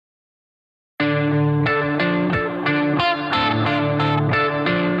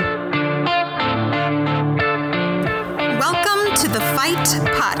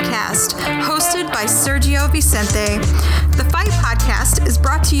Fight Podcast, hosted by Sergio Vicente. The Fight Podcast is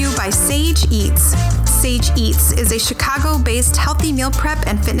brought to you by Sage Eats. Sage Eats is a Chicago-based healthy meal prep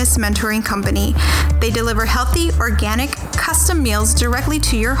and fitness mentoring company. They deliver healthy, organic, custom meals directly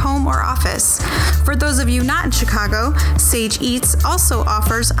to your home or office. For those of you not in Chicago, Sage Eats also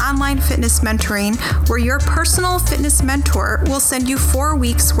offers online fitness mentoring, where your personal fitness mentor will send you 4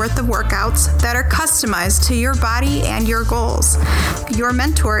 weeks worth of workouts that are customized to your body and your goals. Your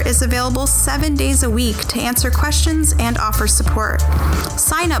mentor is available 7 days a week to answer questions and offer support.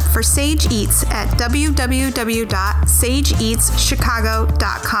 Sign up for Sage Eats at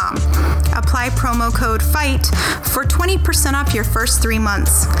www.sageeatschicago.com. Apply promo code FIGHT for 20% off your first 3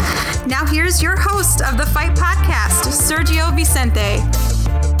 months. Now here's your host of the Fight Podcast, Sergio Vicente.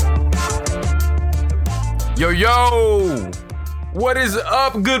 Yo! What is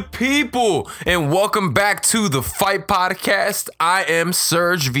up, good people? And welcome back to the Fight Podcast. I am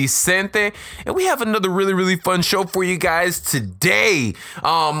Serg Vicente, and we have another really fun show for you guys today.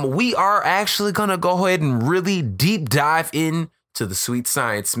 We are actually gonna go ahead and really deep dive in to the sweet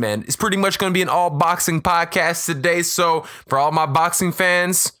science, man. It's pretty much gonna be an all boxing podcast today, so for all my boxing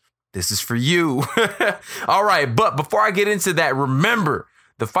fans, this is for you. All right, but before I get into that, remember,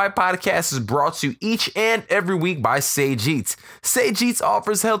 the Fight Podcast is brought to you each and every week by Sage Eats. Sage Eats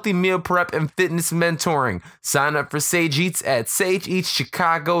offers healthy meal prep and fitness mentoring. Sign up for Sage Eats at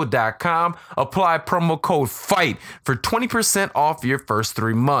sageeatschicago.com. Apply promo code FIGHT for 20% off your first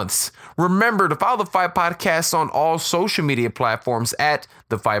 3 months. Remember to follow the Fight Podcast on all social media platforms at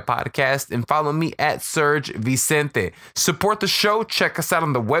The Fight Podcast, and follow me at Serg Vicente. Support the show. Check us out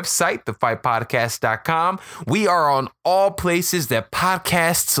on the website, thefightpodcast.com. We are on all places that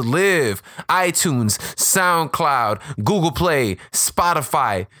podcasts live: iTunes, SoundCloud, Google Play,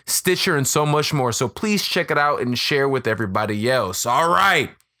 Spotify, Stitcher, and so much more. So please check it out and share with everybody else. All right.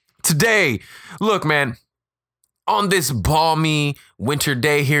 Today, look, man, on this balmy winter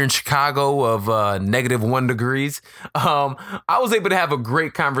day here in Chicago of -1 degrees, I was able to have a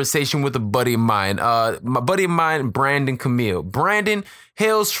great conversation with a buddy of mine. My buddy of mine, Brandon Camille. Brandon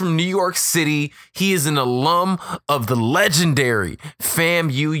hails from New York City. He is an alum of the legendary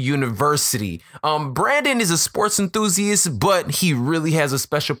FAMU University. Brandon is a sports enthusiast, but he really has a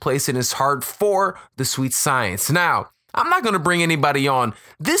special place in his heart for the sweet science. Now, I'm not going to bring anybody on.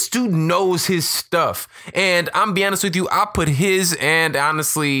 This dude knows his stuff. And I'm be honest with you, I put his and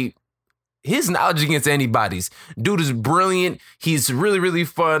honestly his knowledge against anybody's. Dude is brilliant. He's really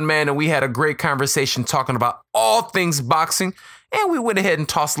fun, man. And we had a great conversation talking about all things boxing. And we went ahead and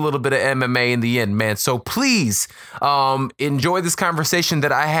tossed a little bit of MMA in the end, man. So please enjoy this conversation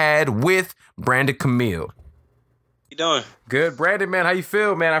that I had with Brandon Camille. How you doing? Good. Brandon, man, how you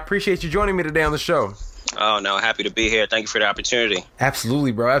feel, man? I appreciate you joining me today on the show. Oh, no, happy to be here. Thank you for the opportunity.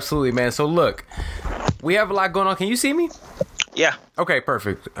 Absolutely, bro. Absolutely, man. So, look, we have a lot going on. Can you see me? Yeah. Okay,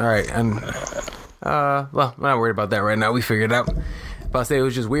 perfect. All right. And, well, I'm not worried about that right now. We figured it out. But I say it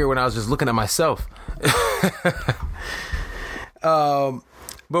was just weird when I was just looking at myself.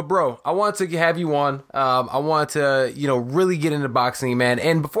 But, bro, I wanted to have you on. I wanted to, really get into boxing, man.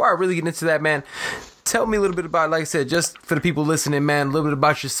 And before I really get into that, man, tell me a little bit about, like I said, just for the people listening, man, a little bit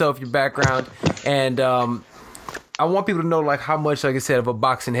about yourself, your background, and I want people to know, like, how much, like I said, of a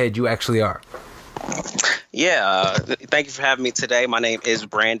boxing head you actually are. Yeah, thank you for having me today. My name is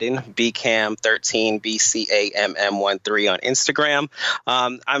Brandon, BCAM13, BCAMM13 on Instagram.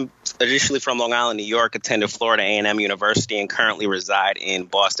 I'm originally from Long Island, New York, attended Florida A&M University, and currently reside in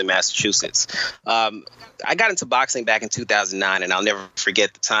Boston, Massachusetts. I got into boxing back in 2009, and I'll never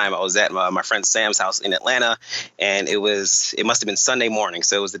forget the time I was at my friend Sam's house in Atlanta, and it must have been Sunday morning,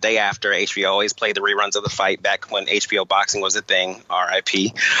 so it was the day after. HBO always played the reruns of the fight back when HBO boxing was a thing,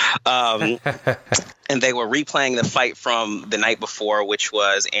 RIP. And they were replaying the fight from the night before, which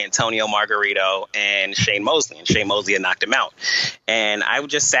was Antonio Margarito and Shane Mosley. And Shane Mosley had knocked him out. And I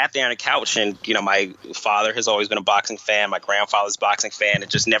just sat there on the couch, and, my father has always been a boxing fan. My grandfather's a boxing fan. It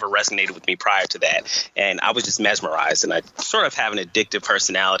just never resonated with me prior to that. And I was just mesmerized. And I sort of have an addictive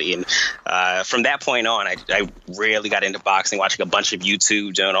personality. And from that point on, I really got into boxing, watching a bunch of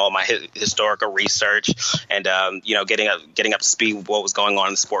YouTube, doing all my historical research, and, getting up to speed with what was going on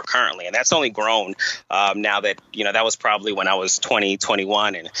in the sport currently. And that's only grown. Now that, that was probably when I was 20,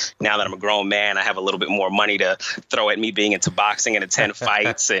 21. And now that I'm a grown man, I have a little bit more money to throw at me being into boxing and attend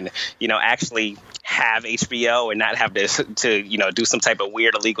fights and, actually have HBO and not have to do some type of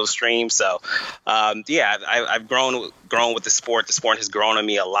weird illegal stream. So, I've grown with the sport. The sport has grown on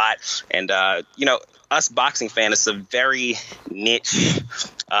me a lot. And, us boxing fans, it's a very niche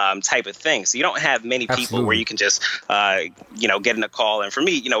type of thing. So you don't have many people Absolutely. where you can just, get in a call. And for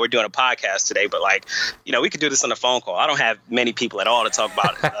me, we're doing a podcast today, but we could do this on a phone call. I don't have many people at all to talk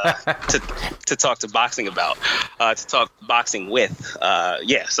about, to talk to boxing about, to talk boxing with.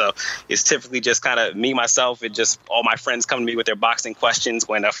 So it's typically just kind of me, myself, and just all my friends come to me with their boxing questions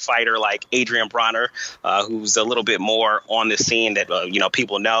when a fighter like Adrian Bronner, who's a little bit more on the scene that,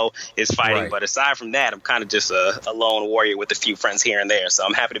 people know is fighting. Right. But aside from that, I'm kind of just a lone warrior with a few friends here and there. So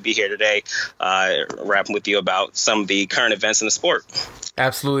I'm happy to be here today, rapping with you about some of the current events in the sport.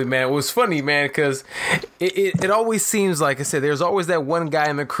 Absolutely, man. It was funny, man, because it always seems like I said, there's always that one guy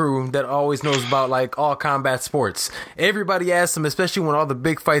in the crew that always knows about like all combat sports. Everybody asks him, especially when all the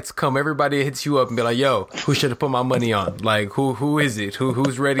big fights come, everybody hits you up and be like, yo, who should have put my money on? Like, who is it?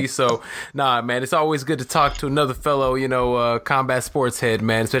 Who's ready? So, nah, man, it's always good to talk to another fellow, combat sports head,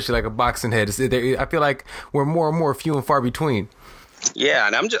 man, especially like a boxing head. I feel like we're more and more few and far between. Yeah,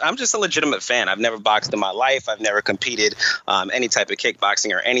 and I'm just a legitimate fan. I've never boxed in my life. I've never competed any type of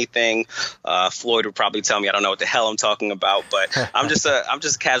kickboxing or anything. Floyd would probably tell me I don't know what the hell I'm talking about, but I'm just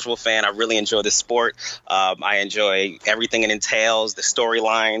a casual fan. I really enjoy the sport. I enjoy everything it entails, the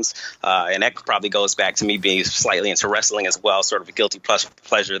storylines, and that probably goes back to me being slightly into wrestling as well, sort of a guilty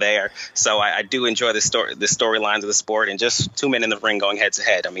pleasure there. So I do enjoy the storylines of the sport, and just 2 men in the ring going head to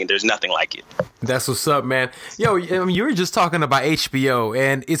head. I mean, there's nothing like it. That's what's up, man. Yo, you were just talking about HBO,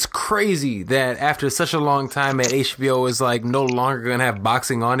 and it's crazy that after such a long time that HBO is like no longer gonna have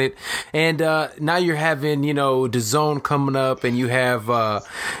boxing on it, and now you're having DAZN coming up, and you have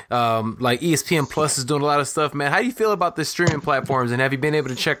like ESPN Plus is doing a lot of stuff, man. How do you feel about the streaming platforms, and have you been able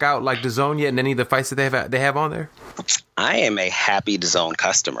to check out like DAZN yet and any of the fights that they have on there? I am a happy DAZN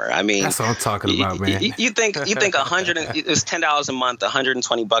customer. I mean, that's what I'm talking about, man. You think it's $10 a month,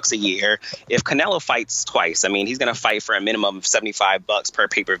 $120 a year. If Canelo fights twice, I mean, he's going to fight for a minimum of $75 per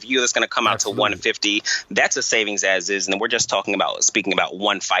pay-per-view. That's going to come out Absolutely. to $150. That's a savings as is, and we're just speaking about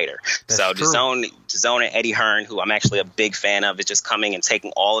one fighter. That's so true. DAZN and Eddie Hearn, who I'm actually a big fan of, is just coming and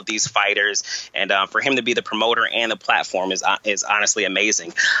taking all of these fighters, and for him to be the promoter and the platform is honestly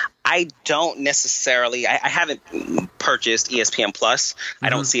amazing. I don't necessarily. I haven't purchased ESPN Plus. I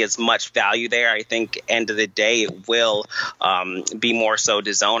don't see as much value there. I think end of the day it will be more so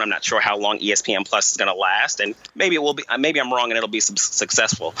DAZN. I'm not sure how long ESPN Plus is going to last, and maybe it will be. Maybe I'm wrong and it'll be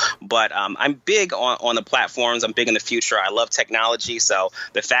successful. But I'm big on the platforms. I'm big in the future. I love technology. So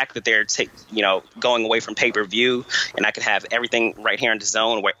the fact that they're going away from pay-per-view, and I can have everything right here on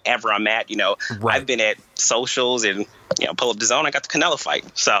DAZN wherever I'm at. Right. I've been at socials and pull up DAZN. I got the Canelo fight.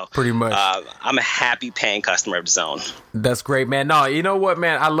 So pretty much, I'm a happy paying customer of DAZN. That's great, man. No, you know what,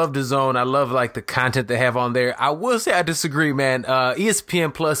 man? I love DAZN. I love like the content they have on there. I will say I disagree, man.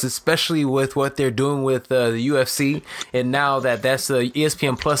 ESPN Plus, especially with what they're doing with the UFC, and now that's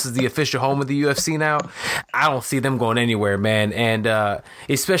ESPN Plus is the official home of the UFC now. I don't see them going anywhere, man. And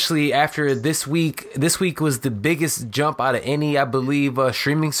especially after this week was the biggest jump out of any, I believe,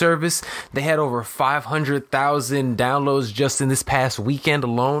 streaming service. They had over 500,000 downloads just in this past weekend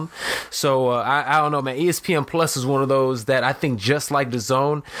alone. So I don't know, man. ESPN Plus is one of those that I think, just like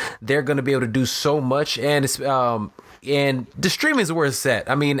DAZN, they're going to be able to do so much, and it's and the streaming is where it's at.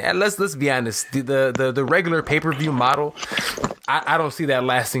 I mean, let's be honest. The regular pay-per-view model, I don't see that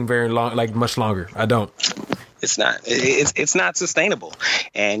lasting very long, like much longer. I don't. It's not. It's not sustainable.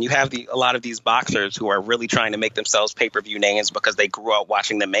 And you have a lot of these boxers who are really trying to make themselves pay-per-view names because they grew up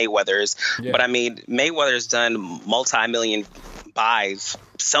watching the Mayweathers. Yeah. But I mean, Mayweather's done multi-million buys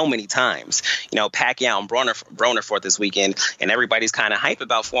so many times. Pacquiao and Broner fought this weekend, and everybody's kind of hype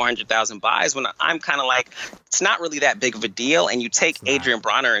about 400,000 buys, when I'm kind of like, it's not really that big of a deal. And you take Adrian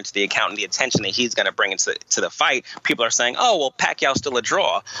Bronner into the account and the attention that he's going to bring into the fight. People are saying, oh, well, Pacquiao's still a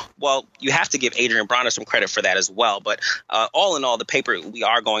draw. Well, you have to give Adrian Bronner some credit for that as well. But all in all, we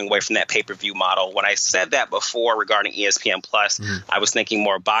are going away from that pay-per-view model. When I said that before regarding ESPN Plus, I was thinking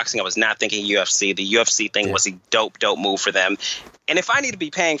more boxing. I was not thinking UFC. The UFC thing was a dope move for them. And if I need to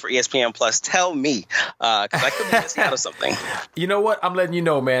be paying for ESPN Plus, tell me, because I could be missing out on something. You know what? I'm letting you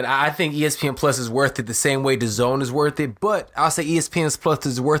know, man. I think ESPN Plus is worth it the same way DAZN is worth it, but I'll say ESPN Plus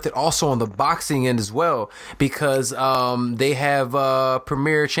is worth it also on the boxing end as well, because they have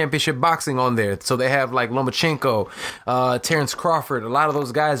Premier Championship Boxing on there. So they have like Lomachenko, Terrence Crawford. A lot of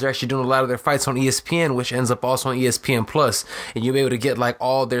those guys are actually doing a lot of their fights on ESPN, which ends up also on ESPN Plus, and you'll be able to get like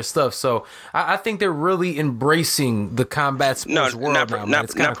all their stuff. So I think they're really embracing the combat sports world now, man.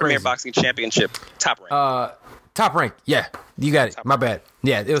 It's not Premier Boxing Championship, Top Rank. Top Rank, yeah, you got it. My bad.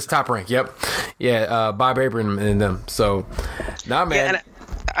 Yeah, it was Top Rank. Yep. Yeah, Bob Abraham and them. So, nah, man. Yeah,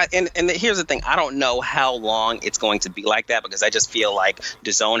 And here's the thing. I don't know how long it's going to be like that, because I just feel like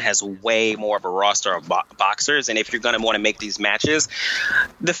DAZN has way more of a roster of boxers. And if you're going to want to make these matches,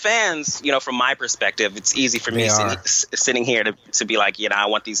 the fans, from my perspective, it's easy for me sitting here to be like, I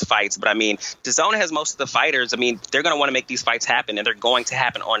want these fights. But I mean, DAZN has most of the fighters. I mean, they're going to want to make these fights happen, and they're going to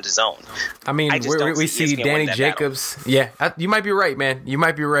happen on DAZN. I mean, we see Danny Jacobs. Battle. Yeah, you might be right, man. You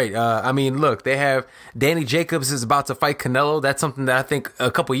might be right. I mean, look, they have Danny Jacobs is about to fight Canelo. That's something that I think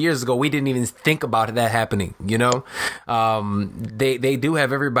a couple years ago we didn't even think about that happening. They do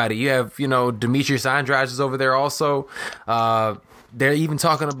have everybody. You have Demetrius Andrade is over there also. They're even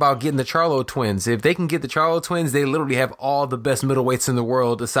talking about getting the Charlo twins. If they can get the Charlo twins, they literally have all the best middleweights in the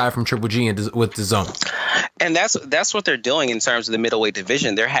world aside from Triple G with DAZN. And that's what they're doing in terms of the middleweight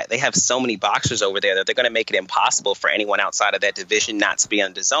division. They have so many boxers over there that they're going to make it impossible for anyone outside of that division not to be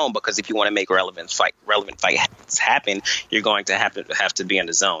on DAZN, because if you want to make relevant fights happen, you're going to have to be on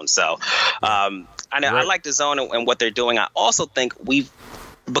DAZN. So I like DAZN and what they're doing. I also think we've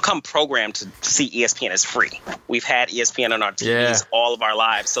become programmed to see ESPN as free. We've had ESPN on our TVs all of our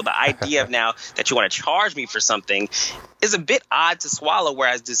lives. So the idea of now that you want to charge me for something is a bit odd to swallow,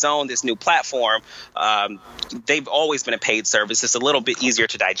 whereas DAZN, this new platform, they've always been a paid service. It's a little bit easier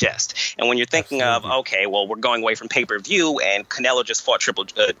to digest. And when you're thinking of, okay, well, we're going away from pay-per-view, and Canelo just fought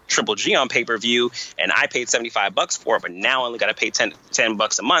Triple G on pay-per-view, and I paid $75 for it, but now I only got to pay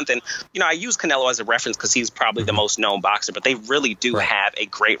 $10 a month. And, I use Canelo as a reference because he's probably the most known boxer, but they really do have a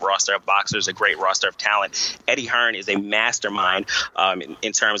great roster of boxers, a great roster of talent. Eddie Hearn is a mastermind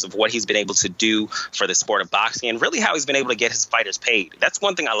in terms of what he's been able to do for the sport of boxing, and really how he's been able to get his fighters paid. That's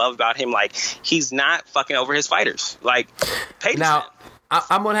one thing I love about him. Like, he's not fucking over his fighters. Like, paid now.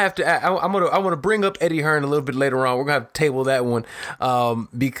 I'm gonna have to. I want to bring up Eddie Hearn a little bit later on. We're gonna have to table that one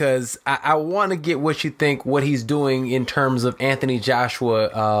because I want to get what you think, what he's doing in terms of Anthony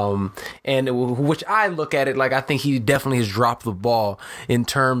Joshua, and which I look at it like I think he definitely has dropped the ball in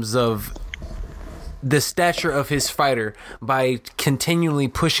terms of the stature of his fighter by continually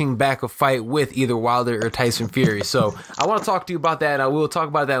pushing back a fight with either Wilder or Tyson Fury. So I want to talk to you about that, and I will talk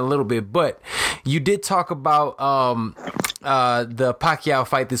about that in a little bit. But you did talk about the Pacquiao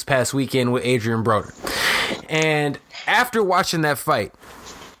fight this past weekend with Adrian Broner. And after watching that fight,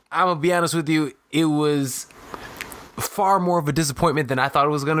 I'm going to be honest with you, it was far more of a disappointment than I thought it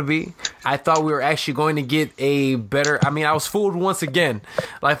was going to be. I thought we were actually going to get a better... I mean, I was fooled once again.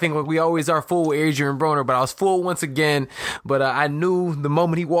 I think like we always are fooled with Adrian Broner, but I was fooled once again. But I knew the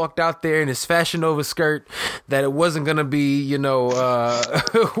moment he walked out there in his Fashion Nova skirt that it wasn't going to be,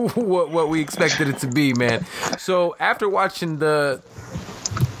 what we expected it to be, man. So after watching the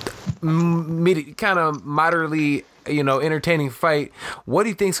kind of moderately entertaining fight, what do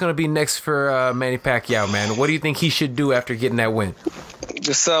you think is going to be next for Manny Pacquiao, man? What do you think he should do after getting that win?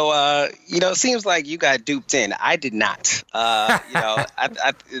 So, it seems like you got duped in. I did not.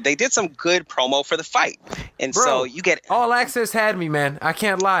 They did some good promo for the fight. And bro, so you get... All Access had me, man. I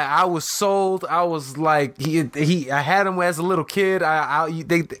can't lie. I was sold. I was like, I had him as a little kid.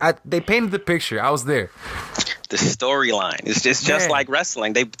 They painted the picture. I was there. The storyline is just like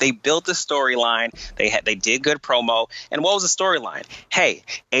wrestling. They built the storyline. They did good promo. And what was the storyline? Hey,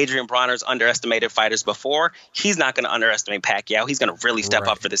 Adrian Broner's underestimated fighters before. He's not going to underestimate Pacquiao. He's going to really step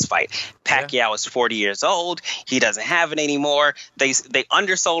up for this fight. Pacquiao is 40 years old. He doesn't have it anymore. They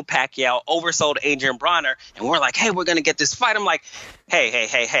undersold Pacquiao, oversold Adrian Broner, and we're like, hey, we're going to get this fight. I'm like,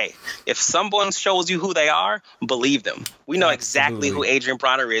 hey. If someone shows you who they are, believe them. We know exactly who Adrian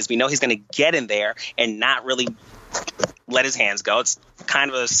Broner is. We know he's going to get in there and not really let his hands go. It's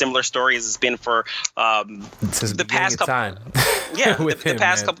kind of a similar story as it's been for the past couple time. Yeah,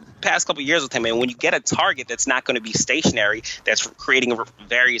 the past couple years with him. And when you get a target that's not going to be stationary, that's creating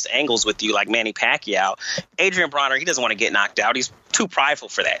various angles with you, like Manny Pacquiao, Adrian Broner, he doesn't want to get knocked out. He's too prideful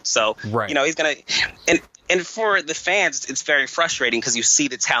for that. So he's gonna and for the fans, it's very frustrating because you see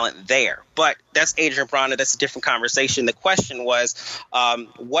the talent there. But that's Adrian Broner. That's a different conversation. The question was,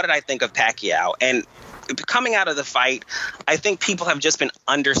 what did I think of Pacquiao? And coming out of the fight, I think people have just been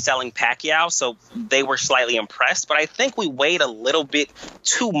underselling Pacquiao, so they were slightly impressed. But I think we weighed a little bit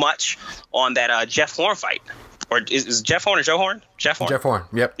too much on that Jeff Horn fight. Or is Jeff Horn or Joe Horn? Jeff Horn. Jeff Horn,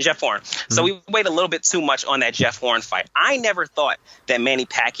 yep. Jeff Horn. Mm-hmm. So we weighed a little bit too much on that Jeff Horn fight. I never thought that Manny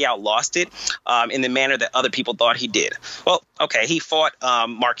Pacquiao lost it in the manner that other people thought he did. Well, okay, he fought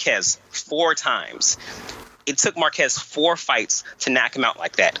Marquez 4 times. It took Marquez 4 fights to knock him out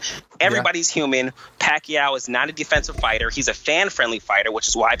like that. Everybody's human. Pacquiao is not a defensive fighter. He's a fan-friendly fighter, which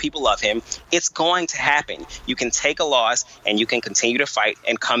is why people love him. It's going to happen. You can take a loss, and you can continue to fight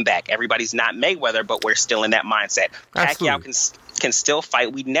and come back. Everybody's not Mayweather, but we're still in that mindset. can still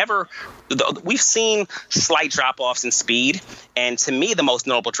fight. We've seen slight drop-offs in speed, and to me, the most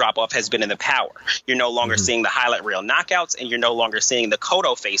notable drop-off has been in the power. You're no longer seeing the highlight reel knockouts, and you're no longer seeing the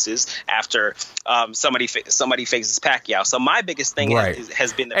Cotto faces after somebody faces Pacquiao. So my biggest thing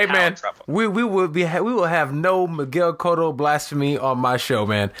has been the power drop-off. We will have no Miguel Cotto blasphemy on my show,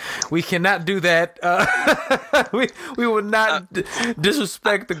 man. We cannot do that. We will not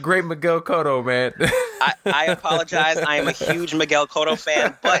disrespect the great Miguel Cotto, man. I apologize. I am a huge Miguel Cotto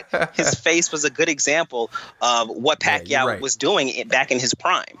fan, but his face was a good example of what Pacquiao was doing back in his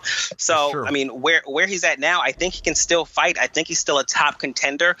prime. So, I mean, where he's at now, I think he can still fight. I think he's still a top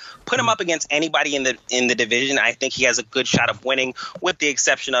contender. Put him up against anybody in the division. I think he has a good shot of winning, with the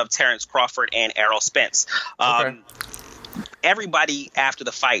exception of Terrence Crawford and Errol Spence. Everybody after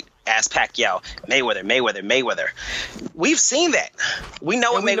the fight asked Pacquiao, Mayweather. We've seen that. We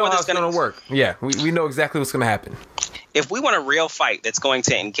know what Mayweather's going to work. Yeah, we know exactly what's going to happen. If we want a real fight that's going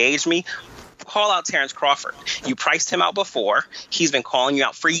to engage me, call out Terrence Crawford. You priced him out before. He's been calling you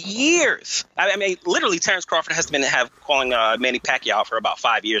out for years. I mean, literally, Terrence Crawford has been calling Manny Pacquiao out for about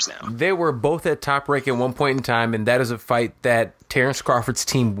 5 years now. They were both at Top Rank at one point in time, and that is a fight that Terrence Crawford's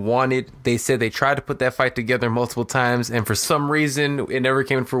team wanted. They said they tried to put that fight together multiple times, and for some reason, it never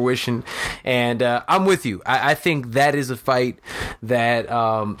came to fruition. And I'm with you. I think that is a fight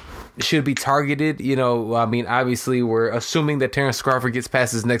that should be targeted. You know, I mean, obviously, we're assuming that Terrence Crawford gets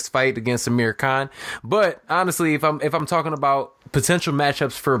past his next fight against Amir Khan. But honestly, if I'm talking about potential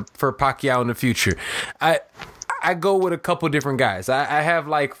matchups for Pacquiao in the future, I go with a couple different guys. I have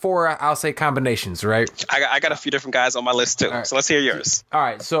like 4, I'll say, combinations, right? I got a few different guys on my list too. Right. So let's hear yours. All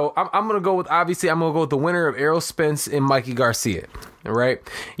right. So I'm going to go with, obviously, I'm going to go with the winner of Errol Spence and Mikey Garcia. All right.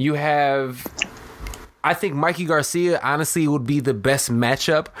 You have, I think Mikey Garcia, honestly, would be the best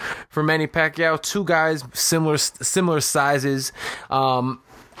matchup for Manny Pacquiao. Two guys, similar sizes.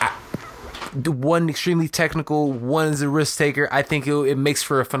 One extremely technical, one is a risk taker. I think it makes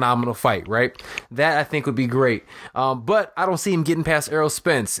for a phenomenal fight, right? That I think would be great. But I don't see him getting past Errol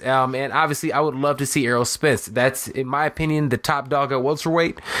Spence. And obviously, I would love to see Errol Spence. That's, in my opinion, the top dog at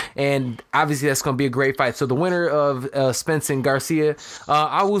welterweight. And obviously, that's going to be a great fight. So the winner of Spence and Garcia,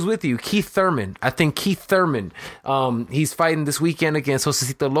 I was with you, Keith Thurman. I think Keith Thurman, he's fighting this weekend against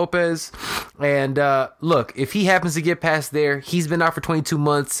Josecito Lopez. And look, if he happens to get past there, he's been out for 22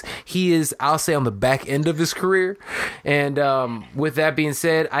 months. He is, I'll say, on the back end of his career. And with that being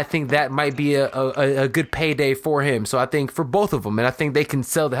said, I think that might be a good payday for him. So I think for both of them, and I think they can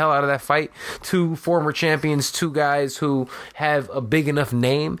sell the hell out of that fight. Two former champions, two guys who have a big enough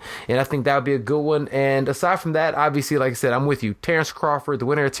name, and I think that would be a good one. And aside from that, obviously, like I said, I'm with you. Terrence Crawford, the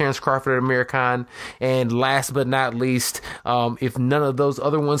winner of Terrence Crawford at Amir Khan. And last but not least, if none of those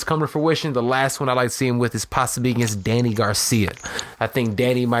other ones come to fruition, the last one I like to see him with is possibly against Danny Garcia. I think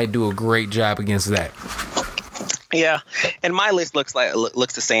Danny might do a great job against that. Yeah, and my list looks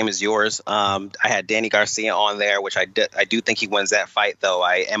the same as yours. I had Danny Garcia on there, which I do think he wins that fight, though.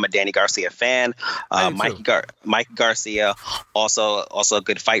 I am a Danny Garcia fan. Mike Garcia, also a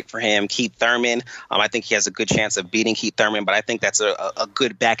good fight for him. Keith Thurman, I think he has a good chance of beating Keith Thurman, but I think that's a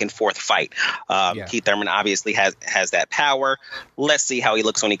good back and forth fight. Keith Thurman obviously has that power. Let's see how he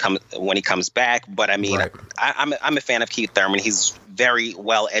looks when he comes back. But I mean, right. I'm a fan of Keith Thurman. He's very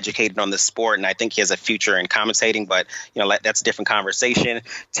well educated on the sport, and I think he has a future in commentating. But that's a different conversation.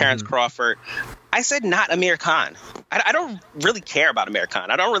 Terrence Crawford, I said not Amir Khan. I don't really care about Amir Khan.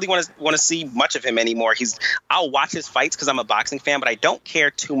 I don't really want to see much of him anymore. I'll watch his fights because I'm a boxing fan, but I don't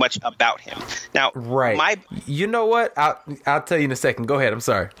care too much about him. Now, right? You know what? I'll tell you in a second. Go ahead. I'm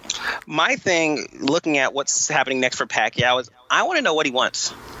sorry. My thing, looking at what's happening next for Pacquiao, is I want to know what he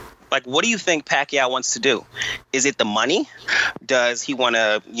wants. Like, what do you think Pacquiao wants to do? Is it the money? Does he want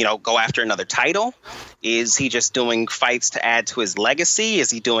to, go after another title? Is he just doing fights to add to his legacy? Is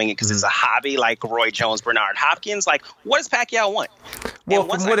he doing it because it's a hobby like Roy Jones, Bernard Hopkins? Like, what does Pacquiao want? Well,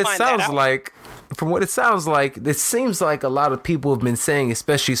 from what it sounds like, it seems like a lot of people have been saying,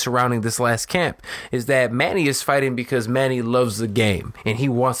 especially surrounding this last camp, is that Manny is fighting because Manny loves the game and he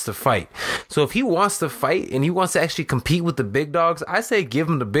wants to fight. So if he wants to fight and he wants to actually compete with the big dogs, I say give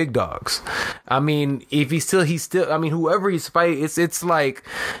him the big dogs. I mean, if he's still, I mean, whoever he's fighting, it's like,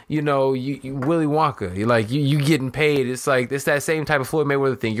 you Willy Wonka. You're like, you getting paid. It's like, it's that same type of Floyd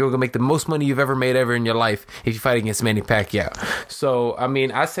Mayweather thing. You're going to make the most money you've ever made in your life if you fight against Manny Pacquiao. So, I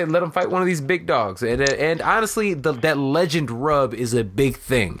mean, I say let him fight one of these big dogs. dogs. And honestly, that legend rub is a big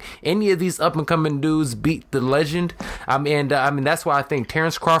thing. Any of these up and coming dudes beat the legend. I mean, that's why I think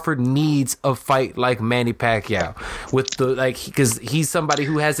Terrence Crawford needs a fight like Manny Pacquiao, with because he's somebody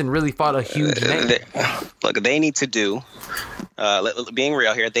who hasn't really fought a huge name. Look, they need to do, being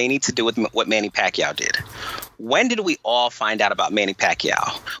real here, they need to do with what Manny Pacquiao did. When did we all find out about Manny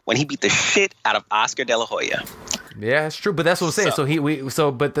Pacquiao? When he beat the shit out of Oscar De La Hoya. Yeah, it's true, but that's what I'm saying.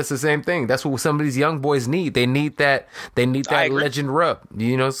 But that's the same thing. That's what some of these young boys need. They need that. They need that legend rub.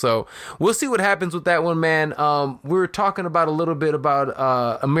 So we'll see what happens with that one, man. We were talking about a little bit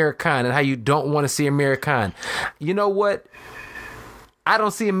about Amir Khan and how you don't want to see Amir Khan. You know what? I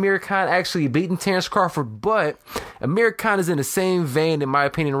don't see Amir Khan actually beating Terrence Crawford, but Amir Khan is in the same vein, in my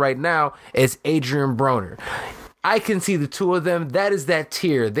opinion, right now as Adrian Broner. I can see the two of them. That is that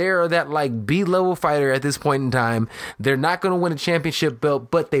tier. They're that B-level fighter at this point in time. They're not going to win a championship belt,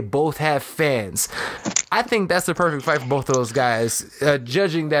 but they both have fans. I think that's the perfect fight for both of those guys,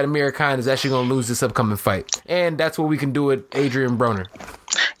 judging that Amir Khan is actually going to lose this upcoming fight. And that's what we can do with Adrian Broner.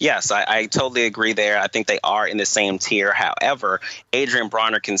 Yes, I totally agree there. I think they are in the same tier. However, Adrian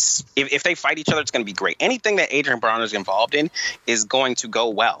Broner can, if they fight each other, it's going to be great. Anything that Adrian Broner is involved in is going to go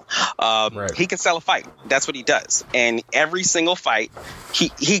well. Right. He can sell a fight. That's what he does. And every single fight,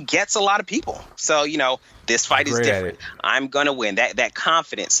 he gets a lot of people. So, this fight is different. I'm going to win. That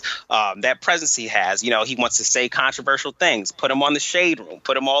confidence, that presence he has. He wants to say controversial things. Put him on the shade room.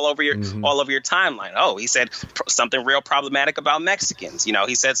 Put him all over your timeline. Oh, he said something real problematic about Mexicans.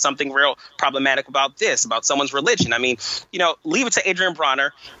 He said something real problematic about this, about someone's religion. I mean, leave it to Adrian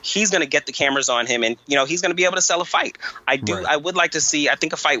Broner. He's going to get the cameras on him, and he's going to be able to sell a fight. I would like to see. I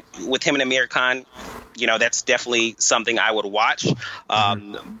think a fight with him and Amir Khan. That's definitely something I would watch.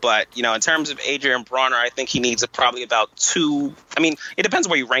 But in terms of Adrian Broner, I think he needs probably about 2. I mean, it depends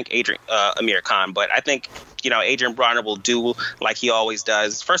where you rank Amir Khan, but I think Adrian Broner will do like he always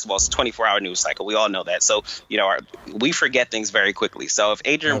does. First of all, it's a 24-hour news cycle. We all know that. So we forget things very quickly. So if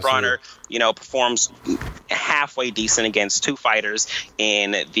Adrian Broner performs halfway decent against 2 fighters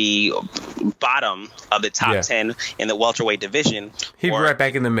in the bottom of the top 10 in the welterweight division, he'd be right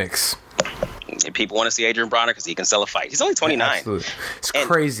back in the mix. People want to see Adrian Broner because he can sell a fight. He's only 29. Yeah, absolutely. It's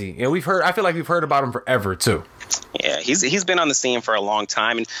crazy. And I feel like we've heard about him forever too. Yeah, he's been on the scene for a long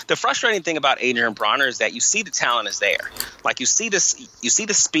time. And the frustrating thing about Adrian Broner is that you see the talent is there. Like you see the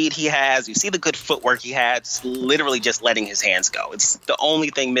speed he has, you see the good footwork he has, literally just letting his hands go. It's the only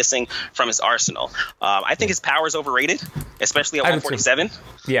thing missing from his arsenal. I think his power is overrated, especially at 147.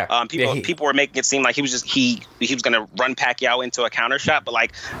 Yeah. People were making it seem like he was going to run Pacquiao into a counter shot,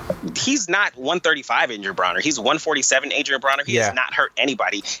 but he's not 135 Adrian Broner. He's 147 Adrian Broner. He has not hurt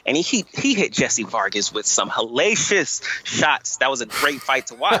anybody, and he hit Jesse Vargas with some hellacious shots. That was a great fight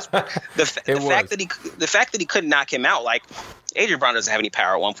to watch. The fact that he couldn't knock him out, Adrian Broner doesn't have any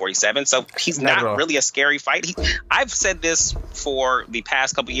power at 147, so he's not really a scary fight. I've said this for the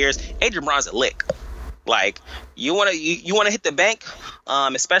past couple of years. Adrian Broner's a lick. You want to hit the bank,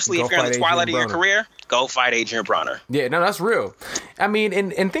 especially if you're in the twilight of your career, go fight Adrian Broner. Yeah, no, that's real. I mean,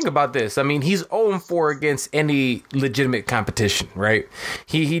 and think about this. I mean, he's 0-4 against any legitimate competition, right?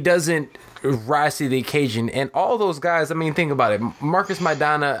 He doesn't rise to the occasion, and all those guys, I mean, think about it. Marcus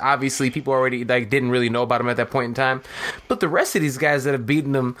Maidana, obviously people already didn't really know about him at that point in time, but the rest of these guys that have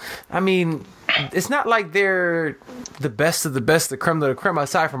beaten him, I mean, it's not like they're the best of the best, the creme de la creme,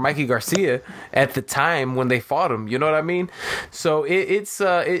 aside from Mikey Garcia at the time when they fought him. You know what I mean? So it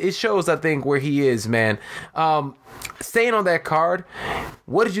shows, I think, where he is, man. Staying on that card,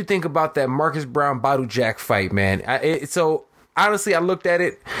 what did you think about that Marcus Brown Badu Jack fight, man? Honestly, I looked at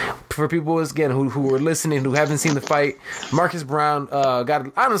it for people again who were listening, who haven't seen the fight. Marcus Brown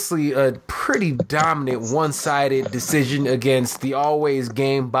got honestly a pretty dominant one-sided decision against the always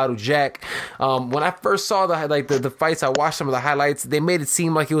game Badu Jack. When I first saw the fights, I watched some of the highlights. They made it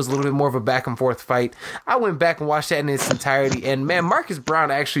seem like it was a little bit more of a back and forth fight. I went back and watched that in its entirety, and man, Marcus Brown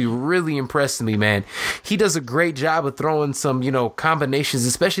actually really impressed me, man. He does a great job of throwing some combinations,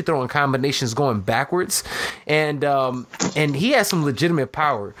 especially throwing combinations going backwards, and he has some legitimate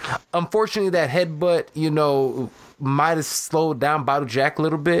power. Unfortunately, that headbutt, might have slowed down Badu Jack a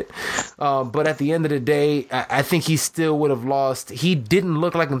little bit. But at the end of the day, I think he still would have lost. He didn't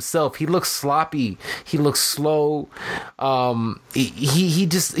look like himself. He looked sloppy. He looked slow.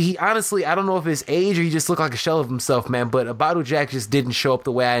 He honestly, I don't know if his age or he just looked like a shell of himself, man. But Badu Jack just didn't show up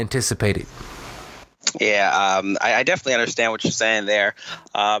the way I anticipated. Yeah, I definitely understand what you're saying there.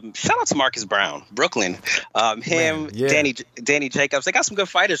 Shout out to Marcus Brown, Brooklyn. Him, Man, yeah. Danny Jacobs. They got some good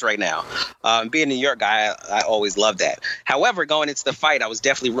fighters right now. Being a New York guy, I always love that. However, going into the fight, I was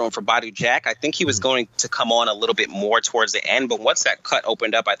definitely rooting for Badu Jack. I think he was going to come on a little bit more towards the end, but once that cut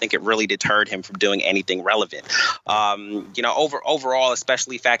opened up, I think it really deterred him from doing anything relevant. Overall,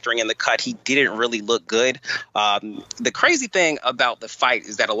 especially factoring in the cut, he didn't really look good. The crazy thing about the fight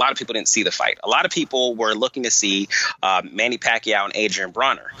is that a lot of people didn't see the fight. A lot of people were looking to see Manny Pacquiao and Adrian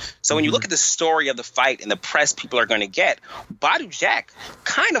Bronner. So when you look at the story of the fight and the press people are going to get, Badu Jack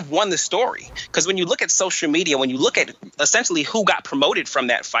kind of won the story. Because when you look at social media, when you look at essentially who got promoted from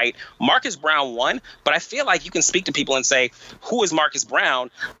that fight, Marcus Brown won. But I feel like you can speak to people and say, who is Marcus Brown?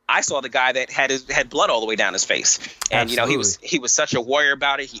 I saw the guy that had blood all the way down his face. And, he was such a warrior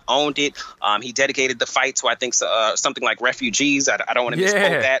about it. He owned it. He dedicated the fight to, I think, something like refugees. I don't want to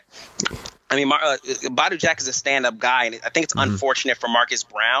misquote that. I mean, Badu Jack is a stand-up guy, and I think it's unfortunate for Marcus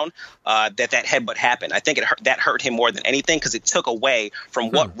Brown that headbutt happened. I think that hurt him more than anything because it took away from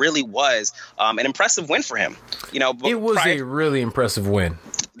what really was an impressive win for him. It was a really impressive win.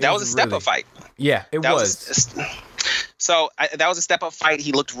 That was a step-up fight. Yeah, it was. So that was a step-up fight.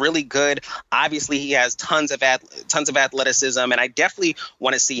 He looked really good. Obviously, he has tons of athleticism, and I definitely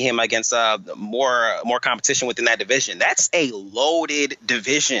want to see him against more competition within that division. That's a loaded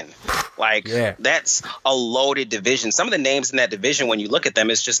division. That's a loaded division. Some of the names in that division, when you look at them,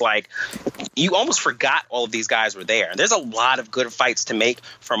 it's just like you almost forgot all of these guys were there. There's a lot of good fights to make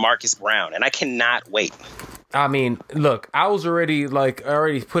for Marcus Brown, and I cannot wait. I mean, look, I was already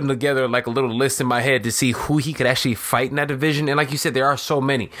putting together like a little list in my head to see who he could actually fight in that division. And like you said, there are so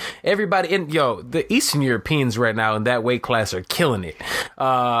many. Everybody the Eastern Europeans right now in that weight class are killing it.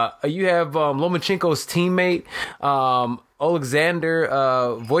 You have Lomachenko's teammate, Alexander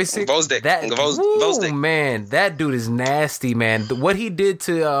Vosdick. Man, that dude is nasty, man. What he did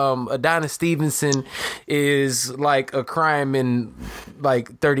to Adonis Stevenson is like a crime in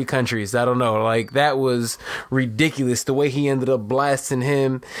like 30 countries. I don't know. Like, that was ridiculous the way he ended up blasting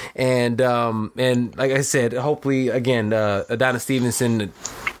him. And like I said, hopefully again, Adonis Stevenson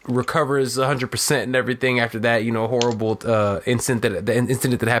recovers 100% and everything after that, horrible incident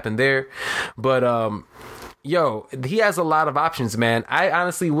that happened there. But he has a lot of options, man. I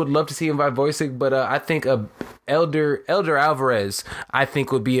honestly would love to see him by Vosdick, but I think Elder Alvarez, I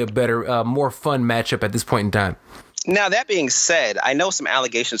think, would be a better, more fun matchup at this point in time. Now, that being said, I know some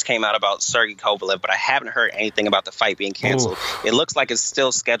allegations came out about Sergey Kovalev, but I haven't heard anything about the fight being canceled. Ooh. It looks like it's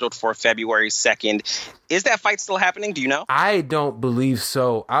still scheduled for February 2nd. Is that fight still happening? Do you know? I don't believe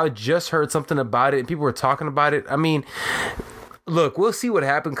so. I just heard something about it, and people were talking about it. I mean, look, we'll see what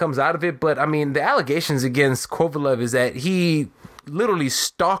comes out of it, but I mean, the allegations against Kovalev is that he literally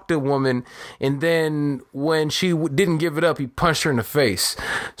stalked a woman, and then when she didn't give it up, he punched her in the face.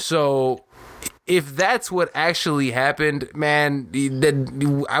 So if that's what actually happened, man,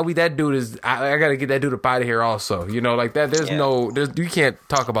 that dude is. I gotta get that dude up out of here. Also, like that. You can't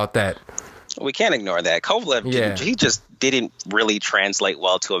talk about that. We can't ignore that. Kovalev, he just didn't really translate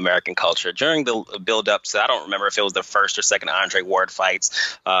well to American culture. During the build-ups, I don't remember if it was the first or second Andre Ward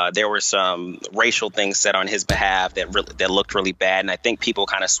fights, there were some racial things said on his behalf that looked really bad, and I think people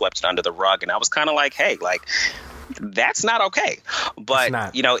kind of swept it under the rug, and I was kind of like, hey, that's not okay.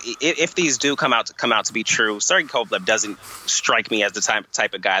 But if these do come out to be true, Sergey Kovalev doesn't strike me as the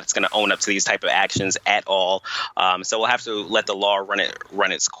type of guy that's going to own up to these type of actions at all. So we'll have to let the law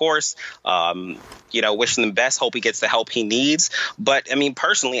run its course. Wish him the best. Hope he gets the help he needs. But I mean,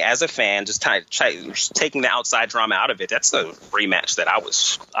 personally, as a fan, just taking the outside drama out of it, that's a rematch that I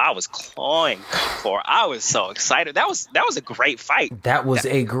was clawing for. I was so excited. That was a great fight. That was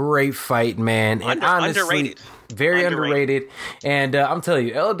a great fight, man. And honestly, underrated. Very underrated. And I'm telling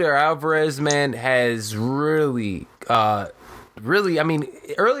you, Elder Alvarez, man, has really, I mean,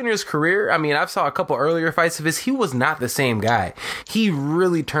 early in his career, I mean, I saw a couple earlier fights of his. He was not the same guy. He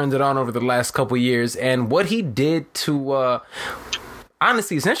really turned it on over the last couple years. And what he did to,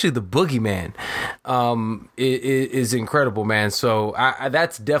 honestly, essentially the boogeyman is incredible, man. So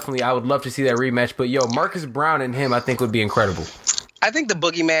that's definitely, I would love to see that rematch. But, Marcus Brown and him, I think, would be incredible. I think the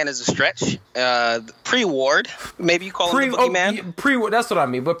boogeyman is a stretch. Pre-Ward, maybe you call him the boogeyman. Pre-Ward, that's what I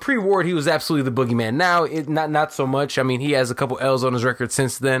mean. But pre-Ward, he was absolutely the boogeyman. Now, not so much. I mean, he has a couple L's on his record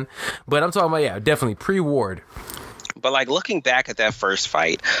since then. But I'm talking about, definitely pre-Ward. But like looking back at that first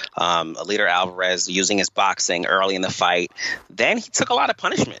fight, Alida Alvarez using his boxing early in the fight, then he took a lot of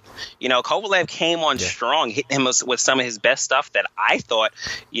punishment. Kovalev came on strong, hit him with some of his best stuff that I thought,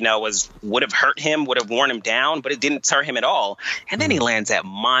 would have hurt him, would have worn him down, but it didn't deter him at all. And then he lands that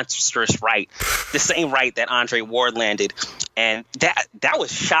monstrous right, the same right that Andre Ward landed. And that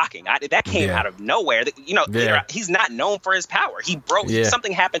was shocking. That came out of nowhere. He's not known for his power. He broke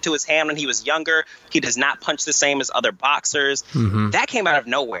something happened to his hand when he was younger. He does not punch the same as other boxers. That came out of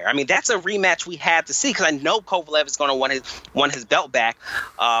nowhere. I mean, that's a rematch we had to see because I know Kovalev is going to want his belt back.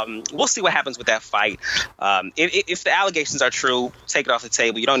 We'll see what happens with that fight. If the allegations are true, take it off the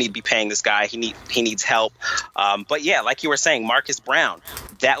table. You don't need to be paying this guy. He needs help. But yeah, like you were saying, Marcus Brown,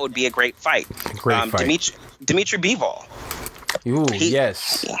 that would be a great fight. Dimitri Bivol. Ooh,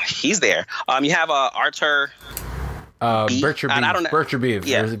 yes. He's there. You have Artur Bercherbeev. I don't know. Bercherbeev.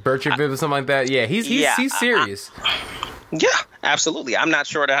 Yeah. Bercherbeev or something like that. Yeah, he's serious. Yeah, absolutely. I'm not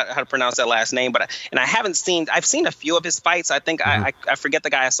sure how to pronounce that last name, I've seen a few of his fights. I think I forget the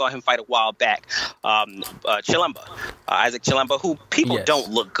guy I saw him fight a while back. Chilemba, Isaac Chilemba, who people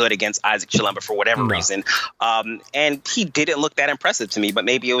don't look good against Isaac Chilemba for whatever reason. And he didn't look that impressive to me, but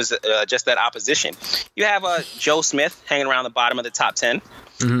maybe it was just that opposition. You have Joe Smith hanging around the bottom of the top 10.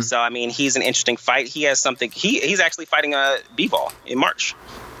 So, I mean, he's an interesting fight. He has something. He's actually fighting Bivol in March.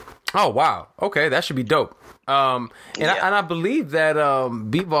 Oh, wow. Okay, that should be dope. I believe that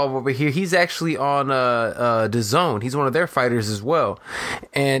Bivol over here, he's actually on DAZN. He's one of their fighters as well.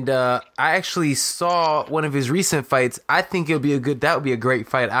 And I actually saw one of his recent fights. I think that would be a great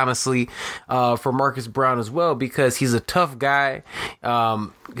fight, honestly, for Marcus Brown as well, because he's a tough guy.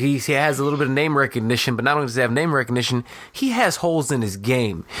 He has a little bit of name recognition, but not only does he have name recognition, he has holes in his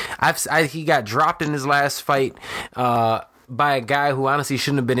game. He got dropped in his last fight by a guy who honestly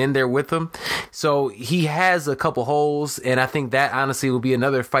shouldn't have been in there with him. So he has a couple holes, and I think that honestly will be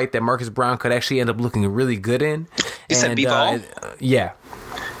another fight that Marcus Brown could actually end up looking really good in. You said Bivol? Yeah.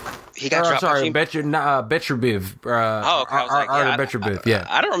 He got dropped. Sorry, Bercherbeev. Bercherbeev. Yeah.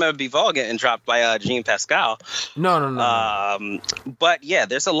 I don't remember Bivol getting dropped by Jean Pascal. No. But yeah,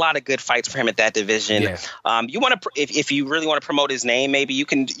 there's a lot of good fights for him at that division. Yeah. You want to, if you really want to promote his name, maybe you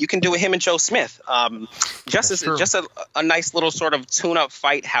can do him and Joe Smith. Just a nice little sort of tune-up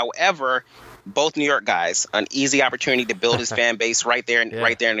fight. However, both New York guys, an easy opportunity to build his fan base right there in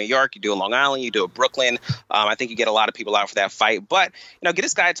New York. You do it in Long Island, you do it Brooklyn. I think you get a lot of people out for that fight. But get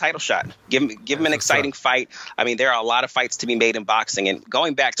this guy a title shot. Give him an exciting fight. I mean, there are a lot of fights to be made in boxing. And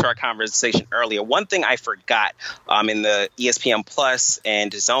going back to our conversation earlier, one thing I forgot in the ESPN Plus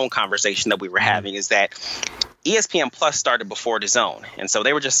and DAZN conversation that we were having is that ESPN Plus started before DAZN, and so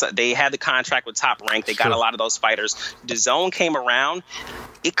they had the contract with Top Rank. They got a lot of those fighters. DAZN came around.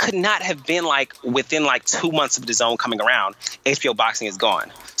 It could not have been within 2 months of DAZN coming around, HBO Boxing is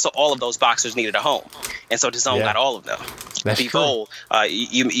gone. So all of those boxers needed a home, and so DAZN got all of them. Bivol,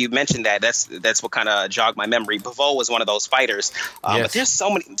 you mentioned that. That's what kind of jogged my memory. Bivol was one of those fighters, but there's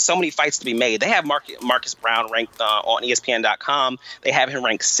so many fights to be made. They have Marcus Brown ranked on ESPN.com. They have him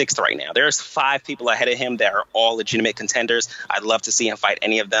ranked 6th right now. There's 5 people ahead of him that are all legitimate contenders. I'd love to see him fight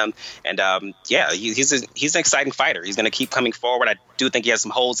any of them. And he's an exciting fighter. He's going to keep coming forward. I do think he has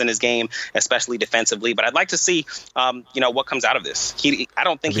some holes in his game, especially defensively. But I'd like to see what comes out of this. I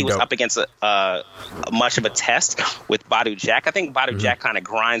don't think he was up against much of a test with Badu Jack. I think Badu Jack kind of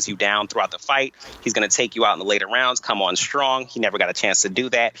grinds you down throughout the fight. He's going to take you out in the later rounds, come on strong. He never got a chance to do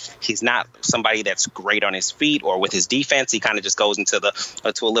that. He's not somebody that's great on his feet or with his defense. He kind of just goes into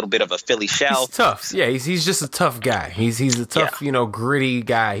to a little bit of a Philly shell. He's tough. Yeah, he's just a tough guy. He's a tough, gritty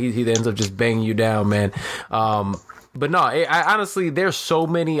guy. He ends up just banging you down, man. But no, I honestly, there's so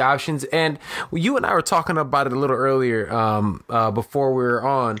many options, and you and I were talking about it a little earlier before we were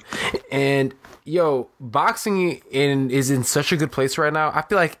on, and boxing is in such a good place right now. I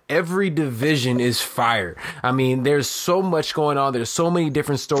feel like every division is fire. I mean, there's so much going on. There's so many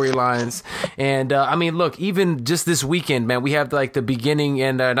different storylines, and look, even just this weekend, man, we have the beginning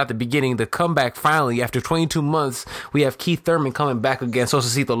and the comeback finally after 22 months. We have Keith Thurman coming back against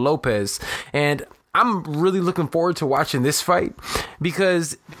Josecito Lopez, and I'm really looking forward to watching this fight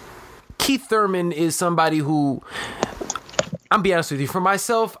because Keith Thurman is somebody who, I'm be honest with you, for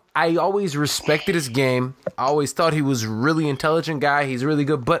myself, I always respected his game. I always thought he was a really intelligent guy. He's really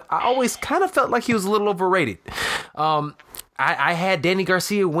good, but I always kind of felt like he was a little overrated. I had Danny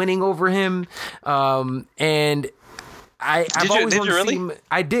Garcia winning over him, and I've always wanted to see him.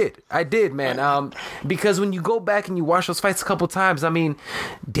 I did, man. Because when you go back and you watch those fights a couple times, I mean,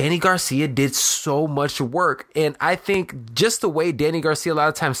 Danny Garcia did so much work, and I think just the way Danny Garcia a lot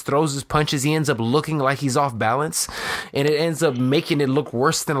of times throws his punches, he ends up looking like he's off balance, and it ends up making it look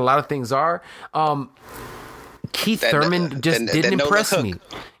worse than a lot of things are. Keith Thurman just didn't impress me.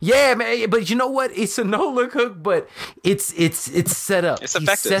 Yeah, man. But you know what? It's a no-look hook, but it's set up. It's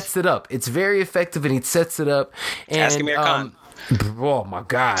effective. He sets it up. It's very effective, and he sets it up. And, ask Amir Khan. Oh my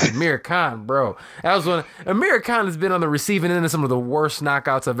God, Amir Khan, bro. That was one. Amir Khan has been on the receiving end of some of the worst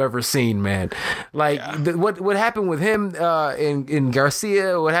knockouts I've ever seen, man. Like what happened with him in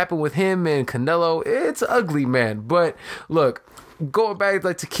Garcia, what happened with him and Canelo, it's ugly, man. But look, going back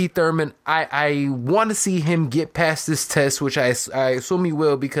to Keith Thurman, I want to see him get past this test, which I assume he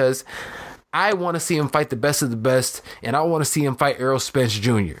will, because I want to see him fight the best of the best, and I want to see him fight Errol Spence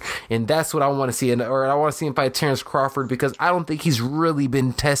Jr. And that's what I want to see. Or I want to see him fight Terrence Crawford, because I don't think he's really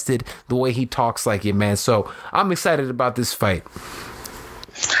been tested the way he talks like it, man. So I'm excited about this fight.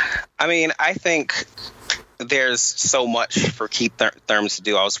 I mean, I think there's so much for Keith Thurman to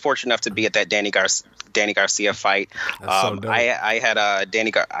do. I was fortunate enough to be at that Danny Garcia fight. I had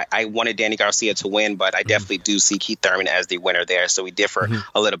I wanted Danny Garcia to win, but I definitely do see Keith Thurman as the winner there. So we differ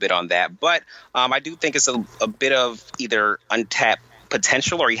a little bit on that. But I do think it's a bit of either untapped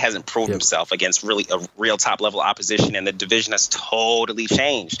potential, or he hasn't proved himself against really a real top level opposition, and the division has totally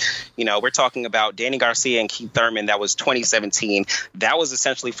changed. You know, we're talking about Danny Garcia and Keith Thurman. That was 2017. That was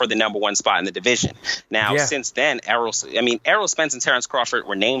essentially for the number one spot in the division. Now, since then, Errol Spence and Terrence Crawford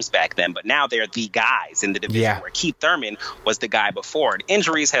were names back then, but now they're the guys in the division where Keith Thurman was the guy before. And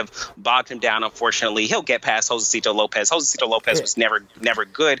injuries have bogged him down, unfortunately. He'll get past Josecito Lopez. Josecito Lopez was never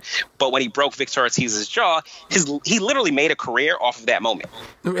good, but when he broke Victor Ortiz's jaw, he literally made a career off of that moment.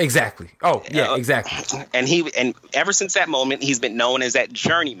 Exactly. Oh, yeah, exactly. And ever since that moment, he's been known as that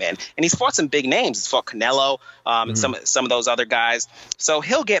journeyman. And he's fought some big names. He's fought Canelo and some of those other guys. So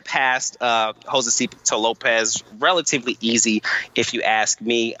he'll get past Josecito Lopez relatively easy, if you ask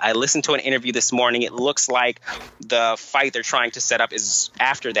me. I listened to an interview this morning. It looks like the fight they're trying to set up is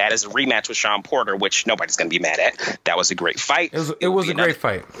after that as a rematch with Sean Porter, which nobody's going to be mad at. That was a great fight. It was a great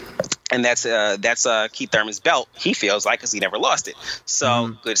fight. And that's Keith Thurman's belt, he feels like, because he never lost it.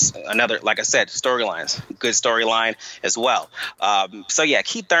 So good. Another, like I said, storylines. Good storyline as well. So yeah,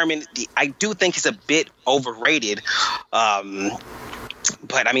 Keith Thurman, I do think he's a bit overrated.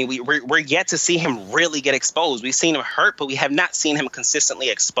 But I mean, we're yet to see him really get exposed. We've seen him hurt, but we have not seen him consistently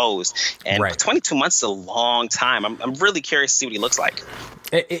exposed. And 22 months is a long time. I'm really curious to see what he looks like.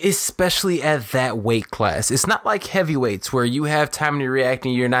 Especially at that weight class. It's not like heavyweights where you have time to react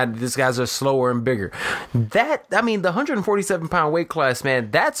and you're not, these guys are slower and bigger. The 147 pound weight class,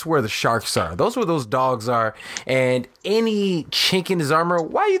 man, that's where the sharks are. Those where those dogs are. And any chink in his armor,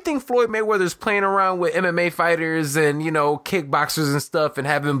 why do you think Floyd Mayweather's playing around with MMA fighters and, kickboxers and stuff and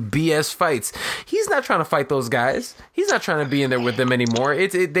having BS fights? He's not trying to fight those guys. He's not trying to be in there with them anymore.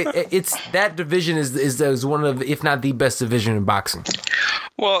 It's that division is one of, if not the best division in boxing.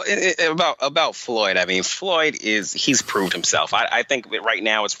 Well, about Floyd, I mean, Floyd he's proved himself. I think right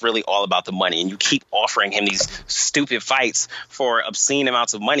now it's really all about the money, and you keep offering him these stupid fights for obscene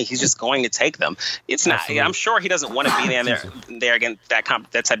amounts of money. He's just going to take them. It's not. Absolutely. I'm sure he doesn't want to be there against that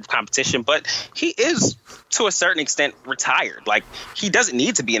type of competition, but he is to a certain extent retired. Like, he doesn't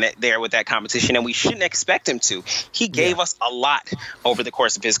need to be there with that competition, and we shouldn't expect him to. He gave us a lot over the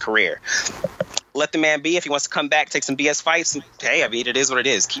course of his career. Let the man be. If he wants to come back, take some BS fights, hey, I mean, it is what it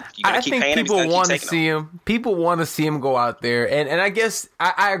is. I think people want to see him. People want to see him go out there, and I guess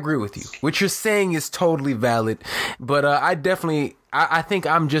I agree with you. What you're saying is totally valid, but I think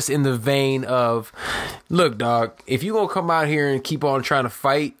I'm just in the vein of, look, dog, if you gonna come out here and keep on trying to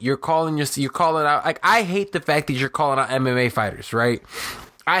fight, you're calling out. Like, I hate the fact that you're calling out MMA fighters, right?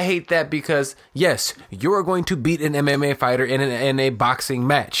 I hate that because, yes, you're going to beat an MMA fighter in a boxing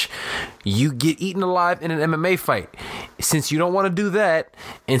match. You get eaten alive in an MMA fight. Since you don't want to do that,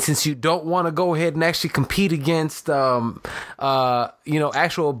 and since you don't want to go ahead and actually compete against, actual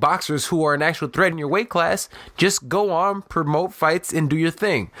boxers who are an actual threat in your weight class, just go on, promote fights, and do your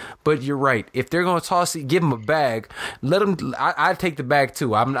thing. But you're right. If they're going to toss it, give him a bag. Let him. I'd take the bag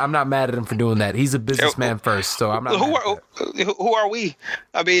too. I'm not mad at him for doing that. He's a businessman first, so I'm not. Who are we?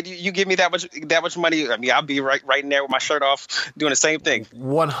 I mean, you give me that much money. I mean, I'll be right in there with my shirt off, doing the same thing.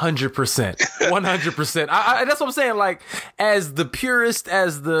 100%. 100%. That's what I'm saying. Like, as the purist,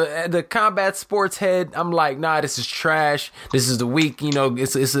 as the combat sports head, I'm like, nah, this is trash. This is the weak. You know,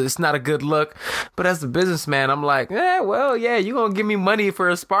 it's not a good look. But as the businessman, I'm like, well, yeah, you gonna give me money for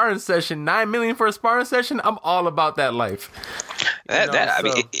a sparring session, $9 million for a sparring session? I'm all about that life.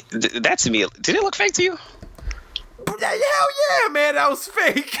 That to me, did it look fake to you? Hell yeah, man, that was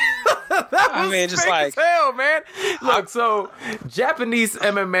fake. That was fake as hell, man. Look, so Japanese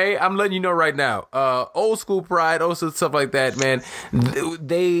MMA, I'm letting you know right now, old school Pride, also stuff like that, man.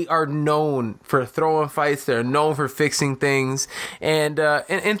 They are known for throwing fights. They're known for fixing things, and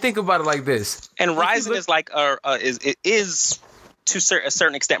think about it like this. And Ryzen is like is to a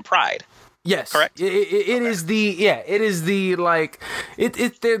certain extent Pride. Yes, correct. It is the like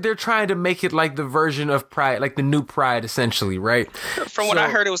they're trying to make it like the version of Pride, like the new Pride, essentially, right? From what I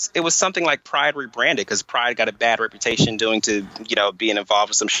heard, it was something like Pride rebranded because Pride got a bad reputation being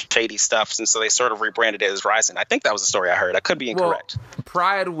involved with some shady stuff, and so they sort of rebranded it as Ryzen. I think that was the story I heard. I could be incorrect. Well,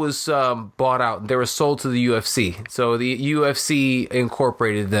 Pride was bought out. They were sold to the UFC, so the UFC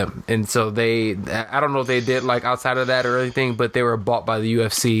incorporated them, and so I don't know if they did like outside of that or anything, but they were bought by the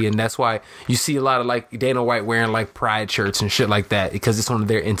UFC, and that's why you see a lot of like Dana White wearing like Pride shirts and shit like that because it's one of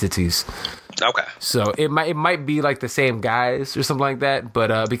their entities. Okay. So it might be like the same guys or something like that,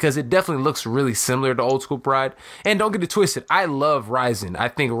 but because it definitely looks really similar to old school Pride. And don't get it twisted, I love Ryzen. I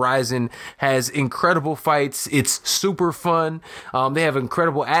think Ryzen has incredible fights. It's super fun. They have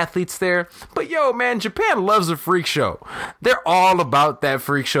incredible athletes there. But yo, man, Japan loves a freak show. They're all about that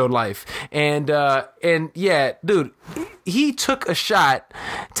freak show life. And yeah, dude, he took a shot.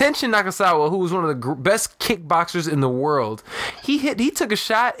 Tenshin Nakasawa, who was one of the best kickboxers in the world, he took a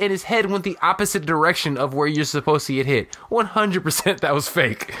shot and his head went the opposite direction of where you're supposed to get hit. 100% that was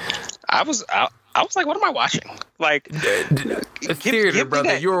fake. I was like, what am I watching? Like, theater,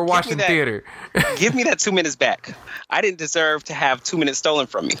 brother. You were watching theater. Give me that 2 minutes back. I didn't deserve to have 2 minutes stolen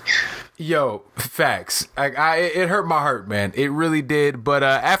from me. Yo, facts. It hurt my heart, man. It really did. But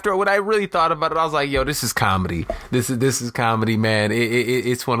after what I really thought about it, I was like, yo, this is comedy. This is comedy, man.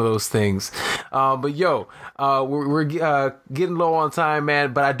 It's one of those things. But yo, we're getting low on time,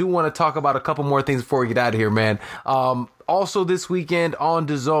 man. But I do want to talk about a couple more things before we get out of here, man. Also this weekend on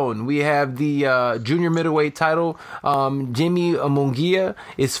DAZN, we have the junior middleweight title. Jimmy Munguia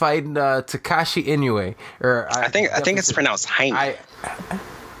is fighting Takashi Inoue. I think it's pronounced Jaime.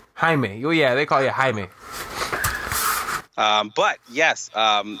 Jaime. Oh yeah, they call you Jaime. But yes,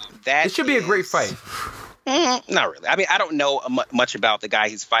 it should be a great fight. Not really. I mean, I don't know much about the guy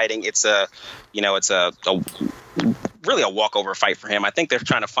he's fighting. It's really a walkover fight for him. I think they're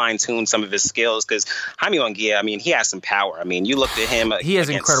trying to fine tune some of his skills because Jaime Munguia, I mean, he has some power. I mean, you looked at him. He has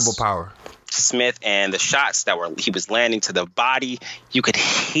incredible power. Smith, and the shots that he was landing to the body, you could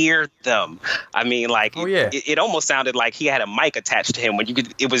hear them. I mean, like, it almost sounded like he had a mic attached to him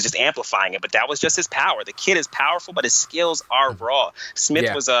it was just amplifying it, but that was just his power. The kid is powerful, but his skills are raw.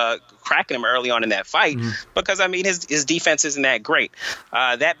 Smith was cracking him early on in that fight because, I mean, his defense isn't that great.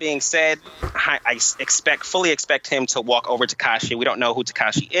 That being said, I fully expect him to walk over Takashi. We don't know who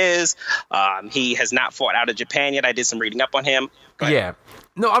Takashi is. He has not fought out of Japan yet. I did some reading up on him. Yeah.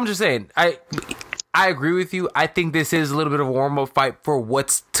 No, I'm just saying, I agree with you. I think this is a little bit of a warm-up fight for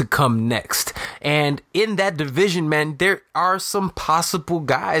what's to come next. And in that division, man, there are some possible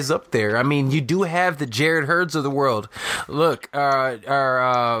guys up there. I mean, you do have the Jared Hurds of the world. Look,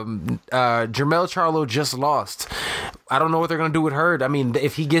 Jermell Charlo just lost. I don't know what they're going to do with Hurd. I mean,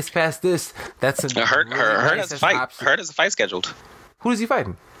 if he gets past this, that's a Hurd has a fight. Hurd has a fight scheduled. Who is he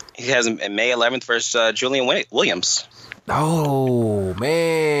fighting? He has May 11th versus Julian Williams. Oh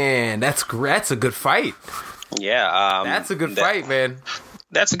man, that's a good fight. Yeah, that's a good fight, man.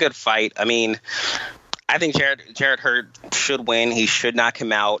 That's a good fight. I mean, I think Jared Hurd should win. He should knock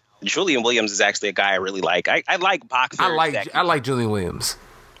him out. Julian Williams is actually a guy I really like. I like boxers. I like Julian Williams.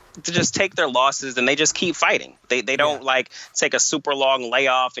 To just take their losses and they just keep fighting. They don't like take a super long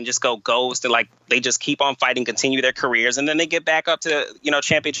layoff and just go ghost, and like they just keep on fighting, continue their careers, and then they get back up to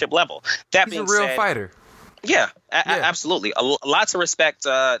championship level. He's a real fighter. Yeah, absolutely. Lots of respect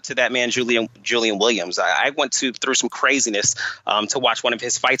to that man, Julian Williams. I went through some craziness to watch one of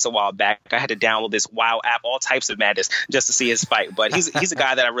his fights a while back. I had to download this WoW app, all types of madness, just to see his fight. But he's a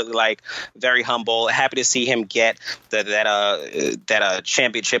guy that I really like. Very humble. Happy to see him get that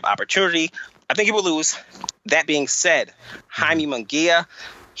championship opportunity. I think he will lose. That being said, Jaime Munguia,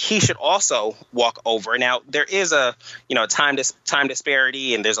 he should also walk over. Now, there is a time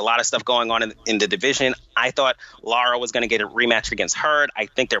disparity, and there's a lot of stuff going on in the division. I thought Lara was going to get a rematch against Hurd. I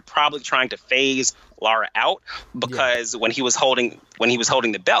think they're probably trying to phase Lara out because when he was holding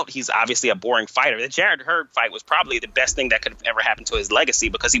the belt, he's obviously a boring fighter. The Jarrett Hurd fight was probably the best thing that could have ever happened to his legacy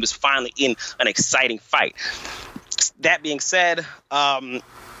because he was finally in an exciting fight. That being said,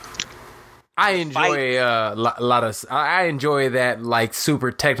 I enjoy I enjoy that like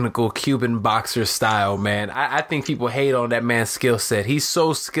super technical Cuban boxer style, man. I think people hate on that man's skill set. He's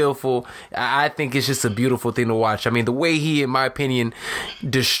so skillful. I think it's just a beautiful thing to watch. I mean, the way he, in my opinion,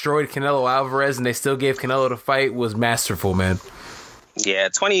 destroyed Canelo Alvarez and they still gave Canelo the fight was masterful, man. Yeah,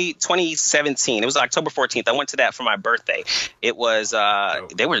 2017. It was October 14th. I went to that for my birthday. It was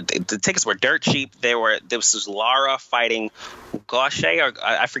the tickets were dirt cheap. This was Lara fighting Gaucher, or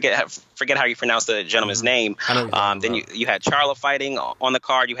I forget how you pronounce the gentleman's name. Then you had Charlo fighting on the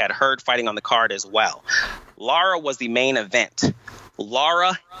card. You had Hurd fighting on the card as well. Lara was the main event.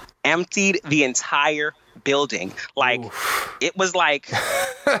 Lara emptied the entire building. Like, oof. It was like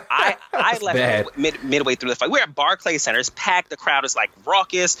I left midway through the fight. We're at Barclays Center. It's packed. The crowd is like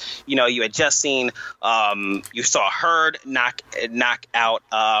raucous. You had just seen you saw Hurd knock out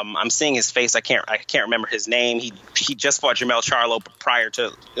I'm seeing his face. I can't remember his name. He just fought Jermell Charlo prior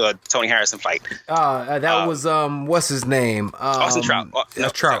to Tony Harrison fight. That was what's his name? Austin Trout.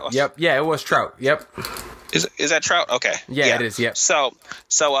 Trout. Yep. Yeah, it was Trout. Yep. Is that Trout? Okay. Yeah, it is. Yep. So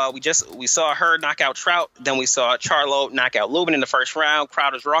we saw her knock out Trout. Then we saw Charlo knock out Lubin in the first round.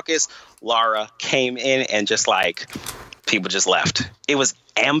 Crowd was raucous. Lara came in and just like people just left. It was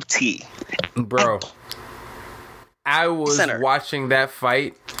empty. Bro, I was watching that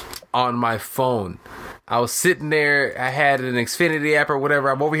fight on my phone. I was sitting there. I had an Xfinity app or whatever.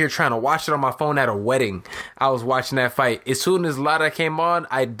 I'm over here trying to watch it on my phone at a wedding. I was watching that fight. As soon as Lara came on,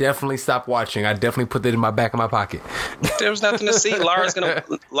 I definitely stopped watching. I definitely put it in my back of my pocket. There was nothing to see. Lara's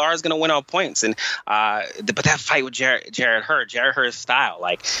gonna win on points, and but that fight with Jarrett Hurd's style.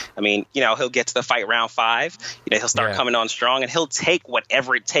 Like, I mean, he'll get to the fight round 5. He'll start coming on strong, and he'll take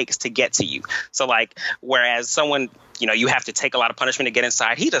whatever it takes to get to you. So like, whereas someone, you have to take a lot of punishment to get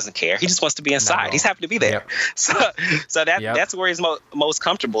inside. He doesn't care. He just wants to be inside. No. He's happy to be there. Yep. So that's where he's most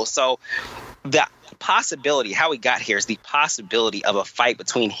comfortable. So the possibility, how he got here, is the possibility of a fight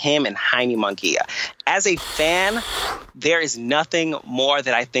between him and Jaime Munguia. As a fan, there is nothing more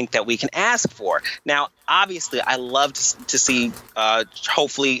that I think that we can ask for. Now, obviously, I love to see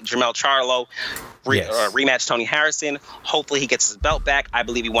hopefully Jermell Charlo rematch Tony Harrison. Hopefully he gets his belt back. I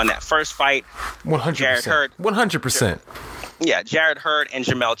believe he won that first fight. 100%. Jarrett Hurd. 100%. Yeah, Jarrett Hurd and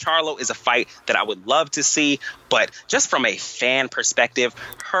Jermell Charlo is a fight that I would love to see, but just from a fan perspective,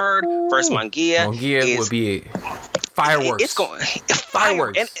 Hurd versus Munguia would be fireworks. It's going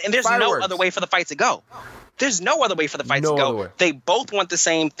fireworks, and there's no other way for the fight to go. There's no other way for the fight to go. They both want the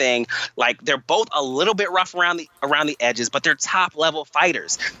same thing. Like, they're both a little bit rough around the edges, but they're top level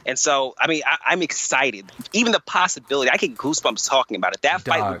fighters. And so, I mean, I'm excited. Even the possibility, I get goosebumps talking about it. That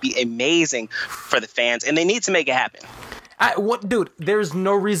fight would be amazing for the fans, and they need to make it happen. Dude, there's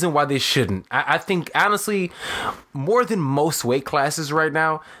no reason why they shouldn't. I think, honestly, more than most weight classes right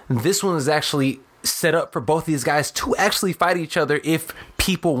now, this one is actually set up for both these guys to actually fight each other if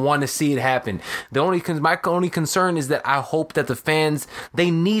people want to see it happen. My only concern is that I hope that the fans,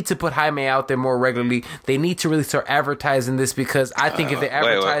 they need to put Jaime out there more regularly. They need to really start advertising this, because I think if they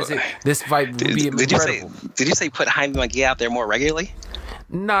advertise it, this fight would be incredible. Did you say put Jaime Munguia out there more regularly?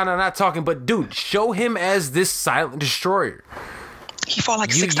 No, not talking, but dude, show him as this silent destroyer. He fought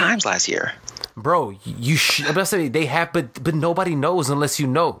like 6 times last year. Bro, I'm about to say they have, but nobody knows unless you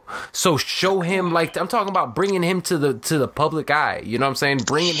know. So show him, like, I'm talking about bringing him to the public eye. You know what I'm saying?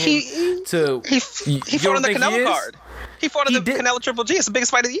 Bringing him to. He fought on the Canelo card. He fought on the Canelo Triple G. It's the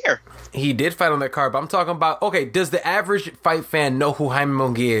biggest fight of the year. He did fight on that card, but I'm talking about, okay, does the average fight fan know who Jaime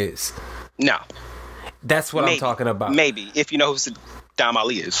Munguia is? No. That's what I'm talking about. Maybe. If you know who Saddam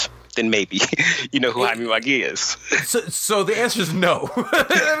Ali is, then maybe you know who Jaime Munguia is. So the answer is no. You know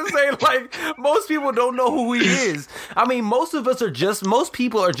what I'm saying? Like, most people don't know who he is. I mean, most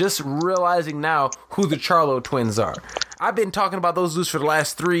people are just realizing now who the Charlo twins are. I've been talking about those dudes for the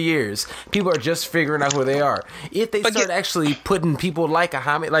last 3 years. People are just figuring out who they are. If they start actually putting people like a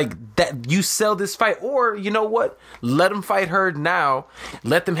Jaime, like that, you sell this fight, or you know what? Let them fight Hurd now.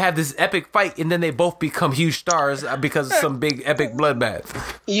 Let them have this epic fight, and then they both become huge stars because of some big epic bloodbath.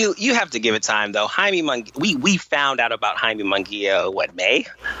 You have to give it time, though. Jaime Munguia, we found out about Jaime Munguia, May?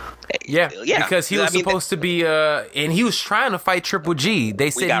 Yeah, because he was supposed to be, and he was trying to fight Triple G.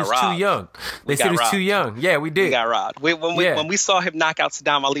 They said he was too young. They said he was too young. Yeah, we did. We got robbed. When we saw him knock out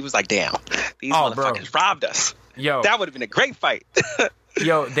Saddam Ali, was like, damn, these motherfuckers robbed us. Yo, that would have been a great fight.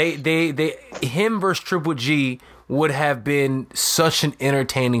 Yo, him versus Triple G would have been such an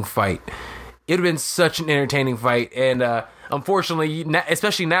entertaining fight. It would have been such an entertaining fight, and unfortunately,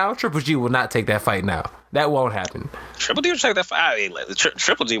 especially now, Triple G will not take that fight now. That won't happen. Triple G will take that fight. I mean,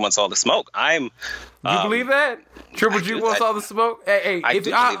 Triple G wants all the smoke. You believe that? Triple G wants all the smoke? Hey, I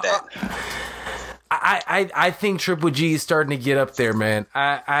do believe that. I think Triple G is starting to get up there, man.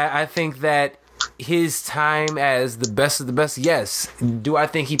 I think that his time as the best of the best, yes. Do I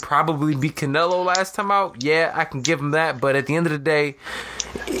think he probably beat Canelo last time out? Yeah, I can give him that. But at the end of the day,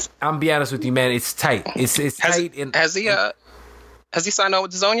 I'm be honest with you, man. It's tight. It's tight. Has he signed on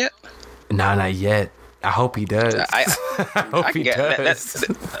with DAZN yet? Nah, not yet. I hope he does. I hope he does.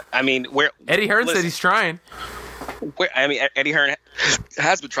 I mean, Eddie Hearn said he's trying. Eddie Hearn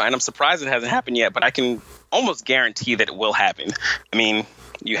has been trying. I'm surprised it hasn't happened yet, but I can almost guarantee that it will happen. I mean,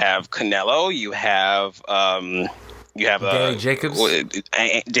 you have Canelo, you have Danny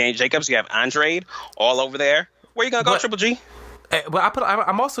Jacobs. You have Andrade all over there. Where you gonna go, Triple G? But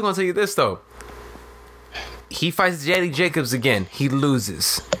I'm also gonna tell you this though. He fights Danny Jacobs again. He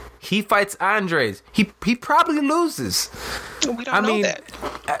loses. He fights Andres. He probably loses. We don't know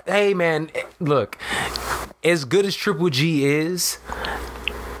that. Hey man, look. As good as Triple G is,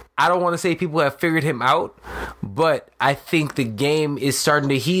 I don't want to say people have figured him out, but I think the game is starting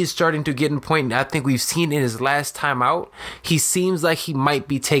to get in point. I think we've seen in his last time out, he seems like he might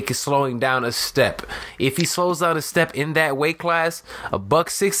be slowing down a step. If he slows down a step in that weight class,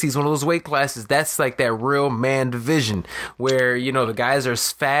 $160 is one of those weight classes. That's like that real man division where, the guys are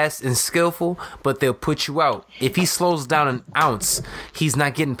fast and skillful, but they'll put you out. If he slows down an ounce, he's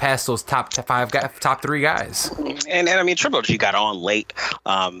not getting past those top 3 guys. And I mean, Triple G got on late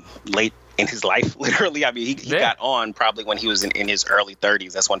in his life, literally. I mean, he got on probably when he was in his early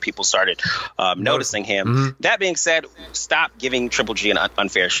 30s. That's when people started noticing him. Mm-hmm. That being said, stop giving Triple G an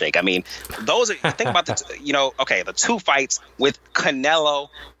unfair shake. I mean, think about the 2 fights with Canelo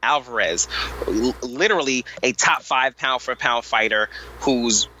Alvarez, literally a top 5 pound for pound fighter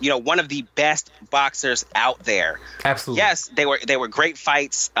who's one of the best boxers out there. Absolutely. Yes, they were great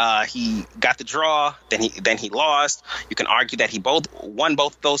fights. He got the draw, then he lost. You can argue that he won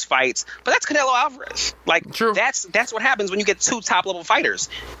both those fights, but that's Canelo Alvarez. Like, true. That's what happens when you get 2 top level fighters.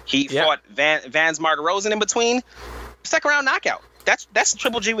 He fought Vance Martirosyan in between, 2nd round knockout. That's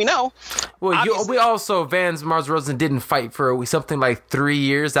Triple G we know. Well, we also, Vance Martirosyan didn't fight for something like 3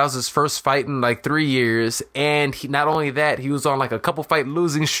 years. That was his first fight in like 3 years. And not only that, he was on like a couple fight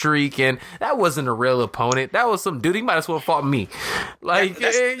losing streak. And that wasn't a real opponent. That was some dude. He might as well have fought me. Like,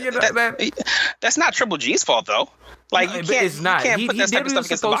 that's not Triple G's fault, though. Like, you can't, it's not. You can't put that type of stuff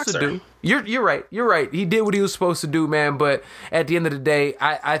against the boxer. You're right. He did what he was supposed to do, man. But at the end of the day,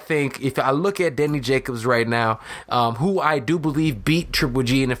 I think if I look at Danny Jacobs right now, who I do believe beat Triple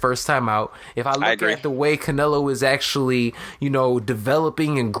G in the first time out, if I look at the way Canelo is actually,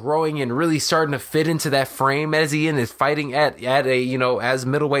 developing and growing and really starting to fit into that frame as he is fighting at a, as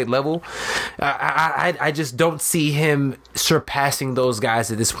middleweight level, I just don't see him surpassing those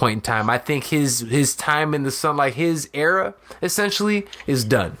guys at this point in time. I think his time in the sun, like his era, essentially, is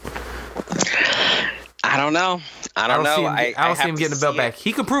done. I don't know. I don't know. I don't see him getting the belt back.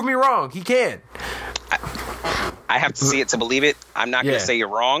 He can prove me wrong. He can. I have to see it to believe it. I'm not going to say you're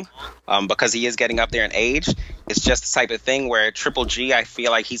wrong because he is getting up there in age. It's just the type of thing where Triple G, I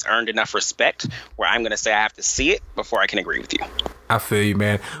feel like he's earned enough respect where I'm going to say I have to see it before I can agree with you. I feel you,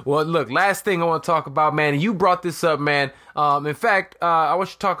 man. Well, look, last thing I want to talk about, man, you brought this up, man. In fact, I want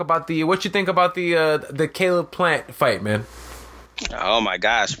you to talk about what you think about the Caleb Plant fight, man. Oh my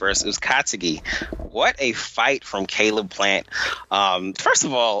gosh, versus Katsugi. What a fight from Caleb Plant. First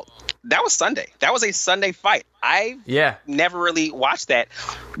of all, that was Sunday. That was a Sunday fight. I never really watched that,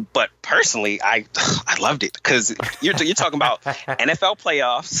 but personally, I loved it because you're talking about NFL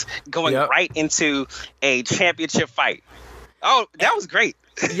playoffs going right into a championship fight. Oh, that was great.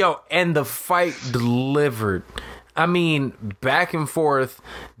 Yo, and the fight delivered. I mean, back and forth,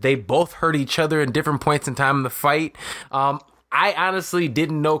 they both hurt each other in different points in time in the fight. I honestly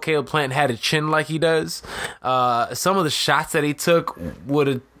didn't know Caleb Plant had a chin like he does. Some of the shots that he took would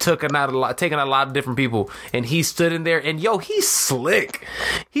have taken a lot of different people. And he stood in there and he's slick.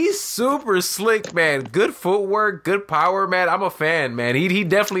 He's super slick, man. Good footwork, good power, man. I'm a fan, man. He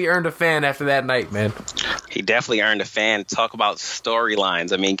definitely earned a fan after that night, man. He definitely earned a fan. Talk about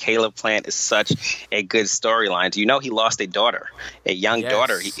storylines. I mean, Caleb Plant is such a good storyline. Do you know he lost a daughter, a young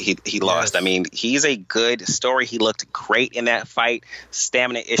daughter he lost? I mean, he's a good story. He looked great in that fight.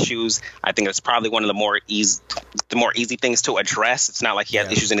 Stamina issues. I think it's probably one of the more easy things to address. It's not like he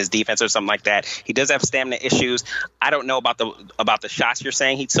has issues in his defense or something like that. He does have stamina issues. I don't know about the shots you're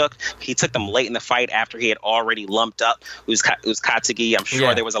saying he took. He took them late in the fight after he had already lumped up. It was Katsigi. I'm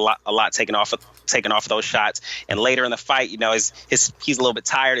sure there was a lot taken off of those shots. And later in the fight, you know, he's a little bit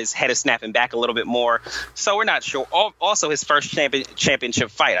tired. His head is snapping back a little bit more. So we're not sure. Also, his first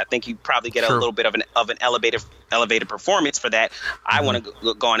championship fight. I think you probably get a little bit of an elevated performance for that. I want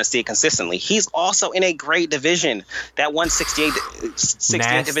to go on and see it consistently. He's also in a great division. That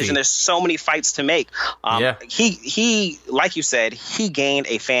 168 division. There's so many fights to make. He, like you said, he gained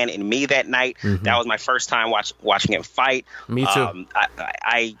a fan in me that night. That was my first time watching him fight. Me too.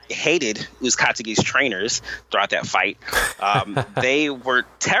 I hated Uzkatsugi's trainers throughout that fight. They were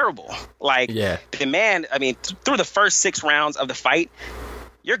terrible. The man, I mean, through the first 6 rounds of the fight,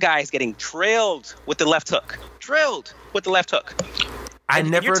 your guy is getting drilled with the left hook. I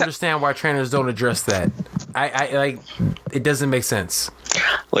never understand why trainers don't address that. I like, it doesn't make sense.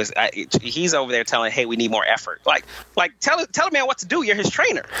 Listen, he's over there telling, "Hey, we need more effort." Like tell a man what to do. You're his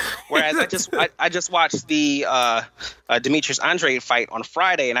trainer. Whereas I just watched the Demetrius Andrade fight on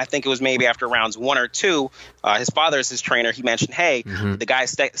Friday, and I think it was maybe after rounds 1 or 2. His father is his trainer. He mentioned, "Hey, the guy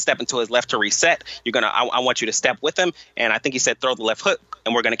step into his left to reset. I want you to step with him." And I think he said, "Throw the left hook,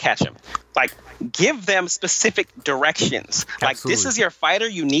 and we're gonna catch him." Like, give them specific directions. Absolutely. Like, this is your fighter.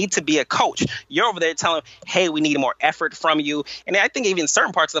 You need to be a coach. You're over there telling him, "Hey, we need more effort from you." And I think even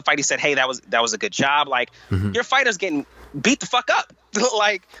certain parts of the fight, he said, "Hey, that was a good job." Like, your fighter's getting beat the fuck up.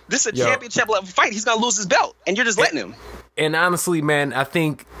 Like, this is a championship level fight. He's gonna lose his belt, and you're just letting him. And honestly, man, I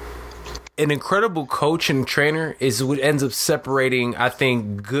think an incredible coach and trainer is what ends up separating, I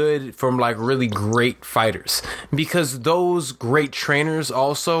think, good from like really great fighters, because those great trainers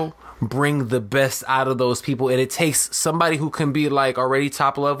also bring the best out of those people, and it takes somebody who can be like already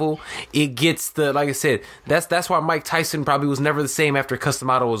top level. It gets the, like I said, that's why Mike Tyson probably was never the same after Cus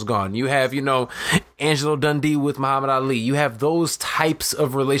D'Amato was gone. You have, you know, Angelo Dundee with Muhammad Ali. You have those types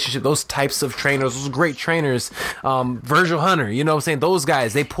of relationship, those types of trainers, those great trainers. Virgil Hunter, you know what I'm saying? Those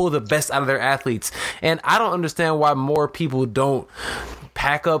guys, they pull the best out of their athletes. And I don't understand why more people don't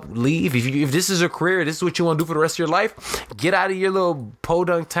pack up, leave. If this is a career, this is what you want to do for the rest of your life, get out of your little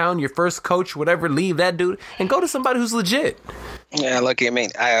podunk town, your first coach, whatever, leave that dude and go to somebody who's legit. Yeah, look, I mean,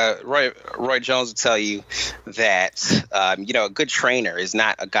 Roy Jones will tell you that, a good trainer is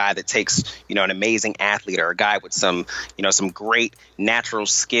not a guy that takes, an amazing athlete or a guy with some great natural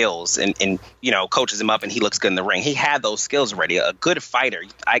skills and coaches him up and he looks good in the ring. He had those skills already. A good fighter.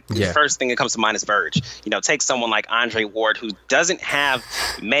 The first thing that comes to mind is Verge. Take someone like Andre Ward, who doesn't have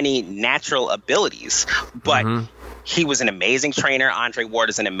many natural abilities, but he was an amazing trainer. Andre Ward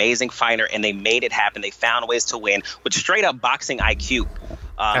is an amazing fighter, and they made it happen. They found ways to win with straight up boxing IQ.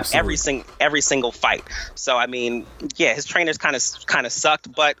 Every single fight. So I mean, yeah, his trainers kind of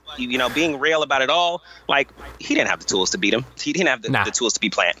sucked, but being real about it all, like, he didn't have the tools to beat him. He didn't have the tools to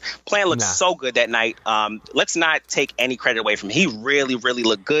beat Plant. Plant looked so good that night. Let's not take any credit away from him. He really, really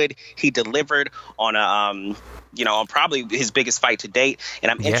looked good. He delivered on on probably his biggest fight to date,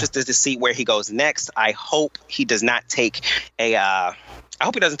 and I'm interested to see where he goes next. I hope he does not take I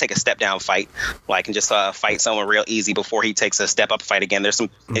hope he doesn't take a step down fight, like, and just fight someone real easy before he takes a step up fight again. There's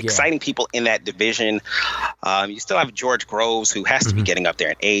some exciting people in that division. You still have George Groves, who has to be getting up there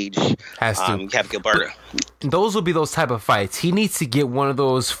in age. You have Gilberto. Those will be those type of fights. He needs to get one of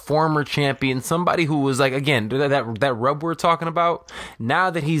those former champions, somebody who was like, again, that rub we're talking about. Now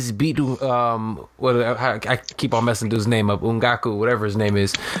that he's beat, I keep on messing his name up, Ungaku, whatever his name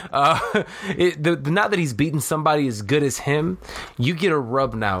is. Now that he's beaten somebody as good as him, you get a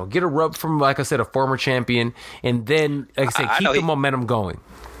rub now. Get a rub from, like I said, a former champion, and then, like I said, keep the momentum going.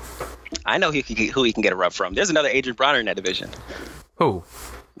 I know who he can get a rub from. There's another Adrian Bronner in that division. Who?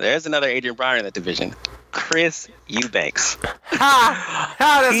 There's another Adrian Bronner in that division. Chris Eubanks.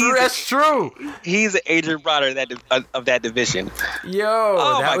 That's true. He's an Adrian Bronner of that division. Yo,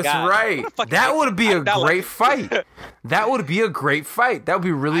 that was God. Right. That would be a great fight. That would be a great fight. That would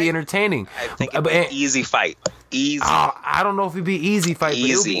be really entertaining. I think it'd be an easy fight. Easy. I don't know if it'd be easy fight, but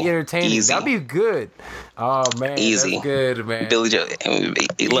it'll be entertaining. Easy. That'd be good. Oh man, easy. That's good, man. Billy Joe.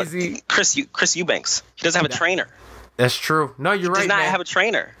 Look, Chris Eubanks. He doesn't have a trainer. That's true. No, you're right, Does not man. have a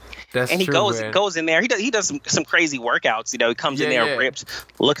trainer. That's and he true, goes in there. He does some crazy workouts. He comes in there ripped,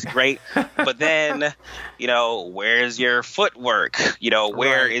 looks great. But then, where's your footwork?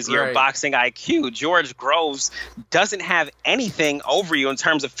 Where is your boxing IQ? George Groves doesn't have anything over you in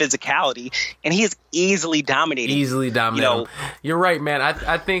terms of physicality, and he is easily dominating. You're right, man.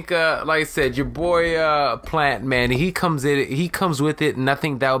 I think, like I said, your boy Plant, man, he comes with it, and I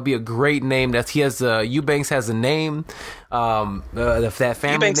think that would be a great name. Eubanks has a name. That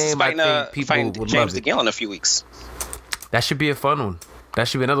family Eubanks name, I think people would James love it. DeGale in a few weeks. That should be a fun one. That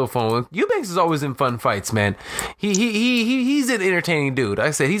should be another fun one. Eubanks is always in fun fights, man. He's an entertaining dude. Like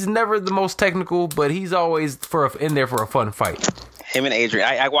I said, he's never the most technical, but he's always in there for a fun fight. Him and Adrian,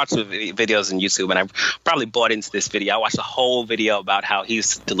 I watched the videos on YouTube, and I probably bought into this video. I watched a whole video about how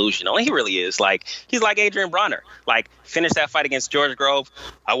he's delusional, and he really is. He's like Adrian Bronner. Finished that fight against George Grove.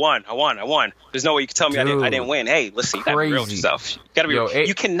 I won. There's no way you can tell me I didn't win. Hey, listen, you gotta be real with yourself. You gotta be real.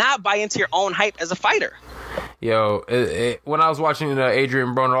 You cannot buy into your own hype as a fighter. When I was watching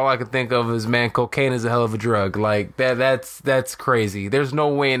Adrian Broner, all I could think of is, man, cocaine is a hell of a drug. That's crazy. There's no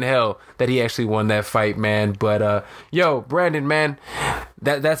way in hell that he actually won that fight, man. But Brandon, man,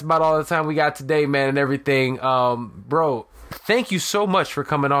 that's about all the time we got today, man, and everything. Bro, thank you so much for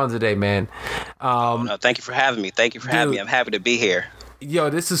coming on today, man. No, thank you for having me. I'm happy to be here.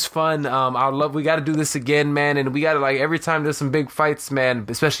 This is fun. We got to do this again, man. And we got to every time there's some big fights, man,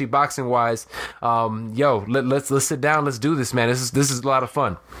 especially boxing wise. Let's sit down. Let's do this, man. This is a lot of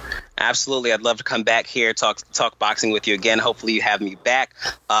fun. Absolutely. I'd love to come back here, talk boxing with you again. Hopefully you have me back.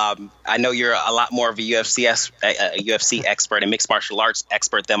 I know you're a lot more of a UFC expert and mixed martial arts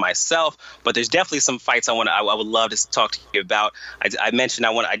expert than myself, but there's definitely some fights I would love to talk to you about. I mentioned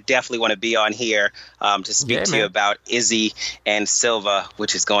I definitely want to be on here to speak to you about Izzy and Silva,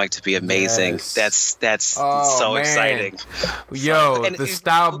 which is going to be amazing. Yes. That's so exciting. The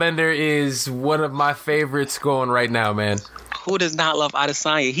Style Bender is one of my favorites going right now, man. Who does not love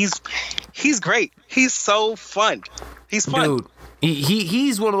Adesanya? He's great. He's so fun. He's fun. Dude,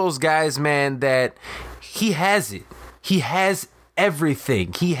 he's one of those guys, man, that he has it. He has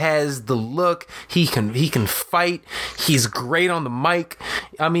everything. He has the look. He can fight. He's great on the mic.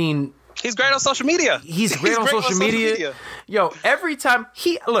 I mean, he's great on social media. He's great on social media. Every time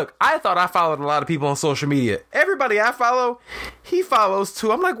I thought I followed a lot of people on social media. Everybody I follow, he follows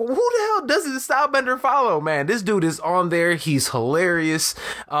too. I'm like, who the hell does this Stylebender follow, man? This dude is on there. He's hilarious.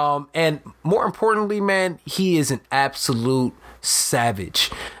 And more importantly, man, he is an absolute savage.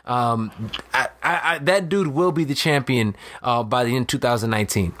 That dude will be the champion by the end of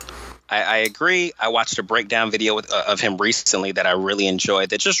 2019. I agree. I watched a breakdown video of him recently that I really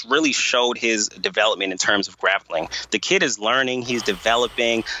enjoyed that just really showed his development in terms of grappling. The kid is learning. He's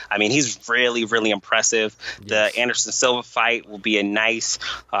developing. I mean, he's really, really impressive. Yes. The Anderson Silva fight will be a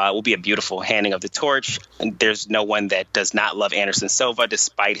beautiful handing of the torch. And there's no one that does not love Anderson Silva,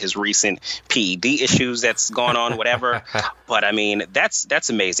 despite his recent PED issues that's going on, whatever. But I mean, that's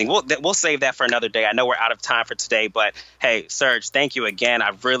amazing. We'll save that for another day. I know we're out of time for today, but hey, Serg, thank you again.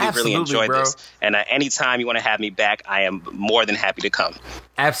 I've really enjoyed this, and anytime you want to have me back, I am more than happy to come.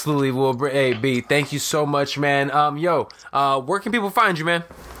 Absolutely. Well, hey, B, thank you so much, man. Where can people find you, man?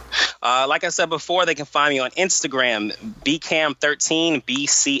 Like I said before, they can find me on Instagram, bcam13,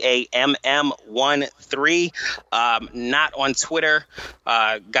 BCAMM13. Not on Twitter.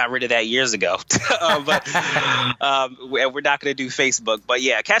 Got rid of that years ago. But we're not going to do Facebook. But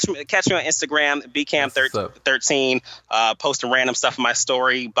yeah, catch me on Instagram, bcam13. Posting random stuff in my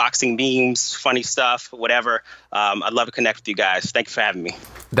story, boxing memes, funny stuff, whatever. I'd love to connect with you guys. Thank you for having me.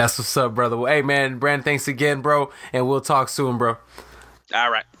 That's what's up, brother. Well, hey, man, Brandon, thanks again, bro. And we'll talk soon, bro. All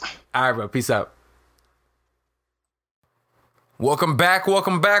right, bro. Peace out. Welcome back.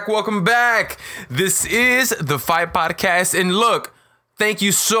 This is the Fight Podcast. And look, thank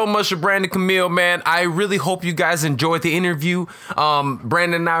you so much to Brandon Camille, man. I really hope you guys enjoyed the interview.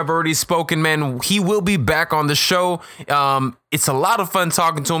 Brandon and I have already spoken, man. He will be back on the show. It's a lot of fun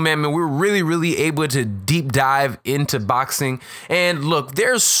talking to him, man. We're really, really able to deep dive into boxing. And look,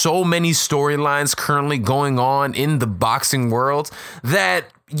 there's so many storylines currently going on in the boxing world that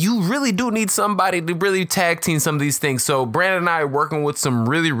you really do need somebody to really tag team some of these things. So Brandon and I are working with some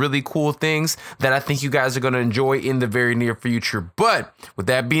really, really cool things that I think you guys are going to enjoy in the very near future. But with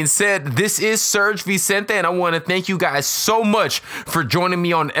that being said, this is Serg Vicente, and I want to thank you guys so much for joining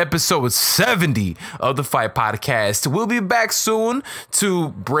me on episode 70 of the Fight Podcast. We'll be back soon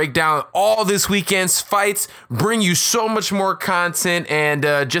to break down all this weekend's fights, bring you so much more content,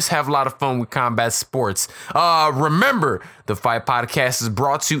 and just have a lot of fun with combat sports. Remember, the The Fight Podcast is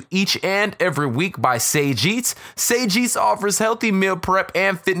brought to you each and every week by Sage Eats. Sage Eats offers healthy meal prep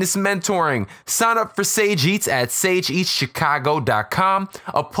and fitness mentoring. Sign up for Sage Eats at sageeatschicago.com.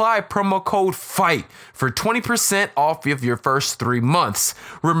 Apply promo code FIGHT for 20% off of your first 3 months.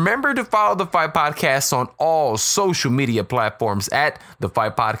 Remember to follow The Fight Podcast on all social media platforms at The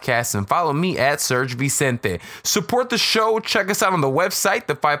Fight Podcast and follow me at Serg Vicente. Support the show. Check us out on the website,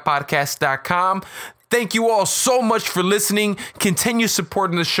 thefightpodcast.com. Thank you all so much for listening. Continue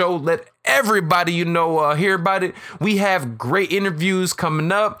supporting the show. Let everybody hear about it. We have great interviews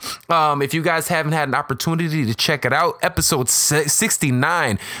coming up. If you guys haven't had an opportunity to check it out, episode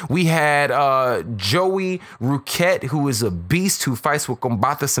 69, we had Joey Rouquette, who is a beast who fights with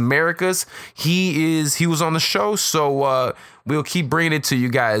Combates Americas. He was on the show, so we'll keep bringing it to you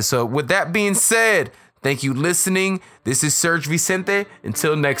guys. So with that being said, thank you listening. This is Serg Vicente.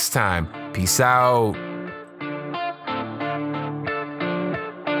 Until next time, peace out.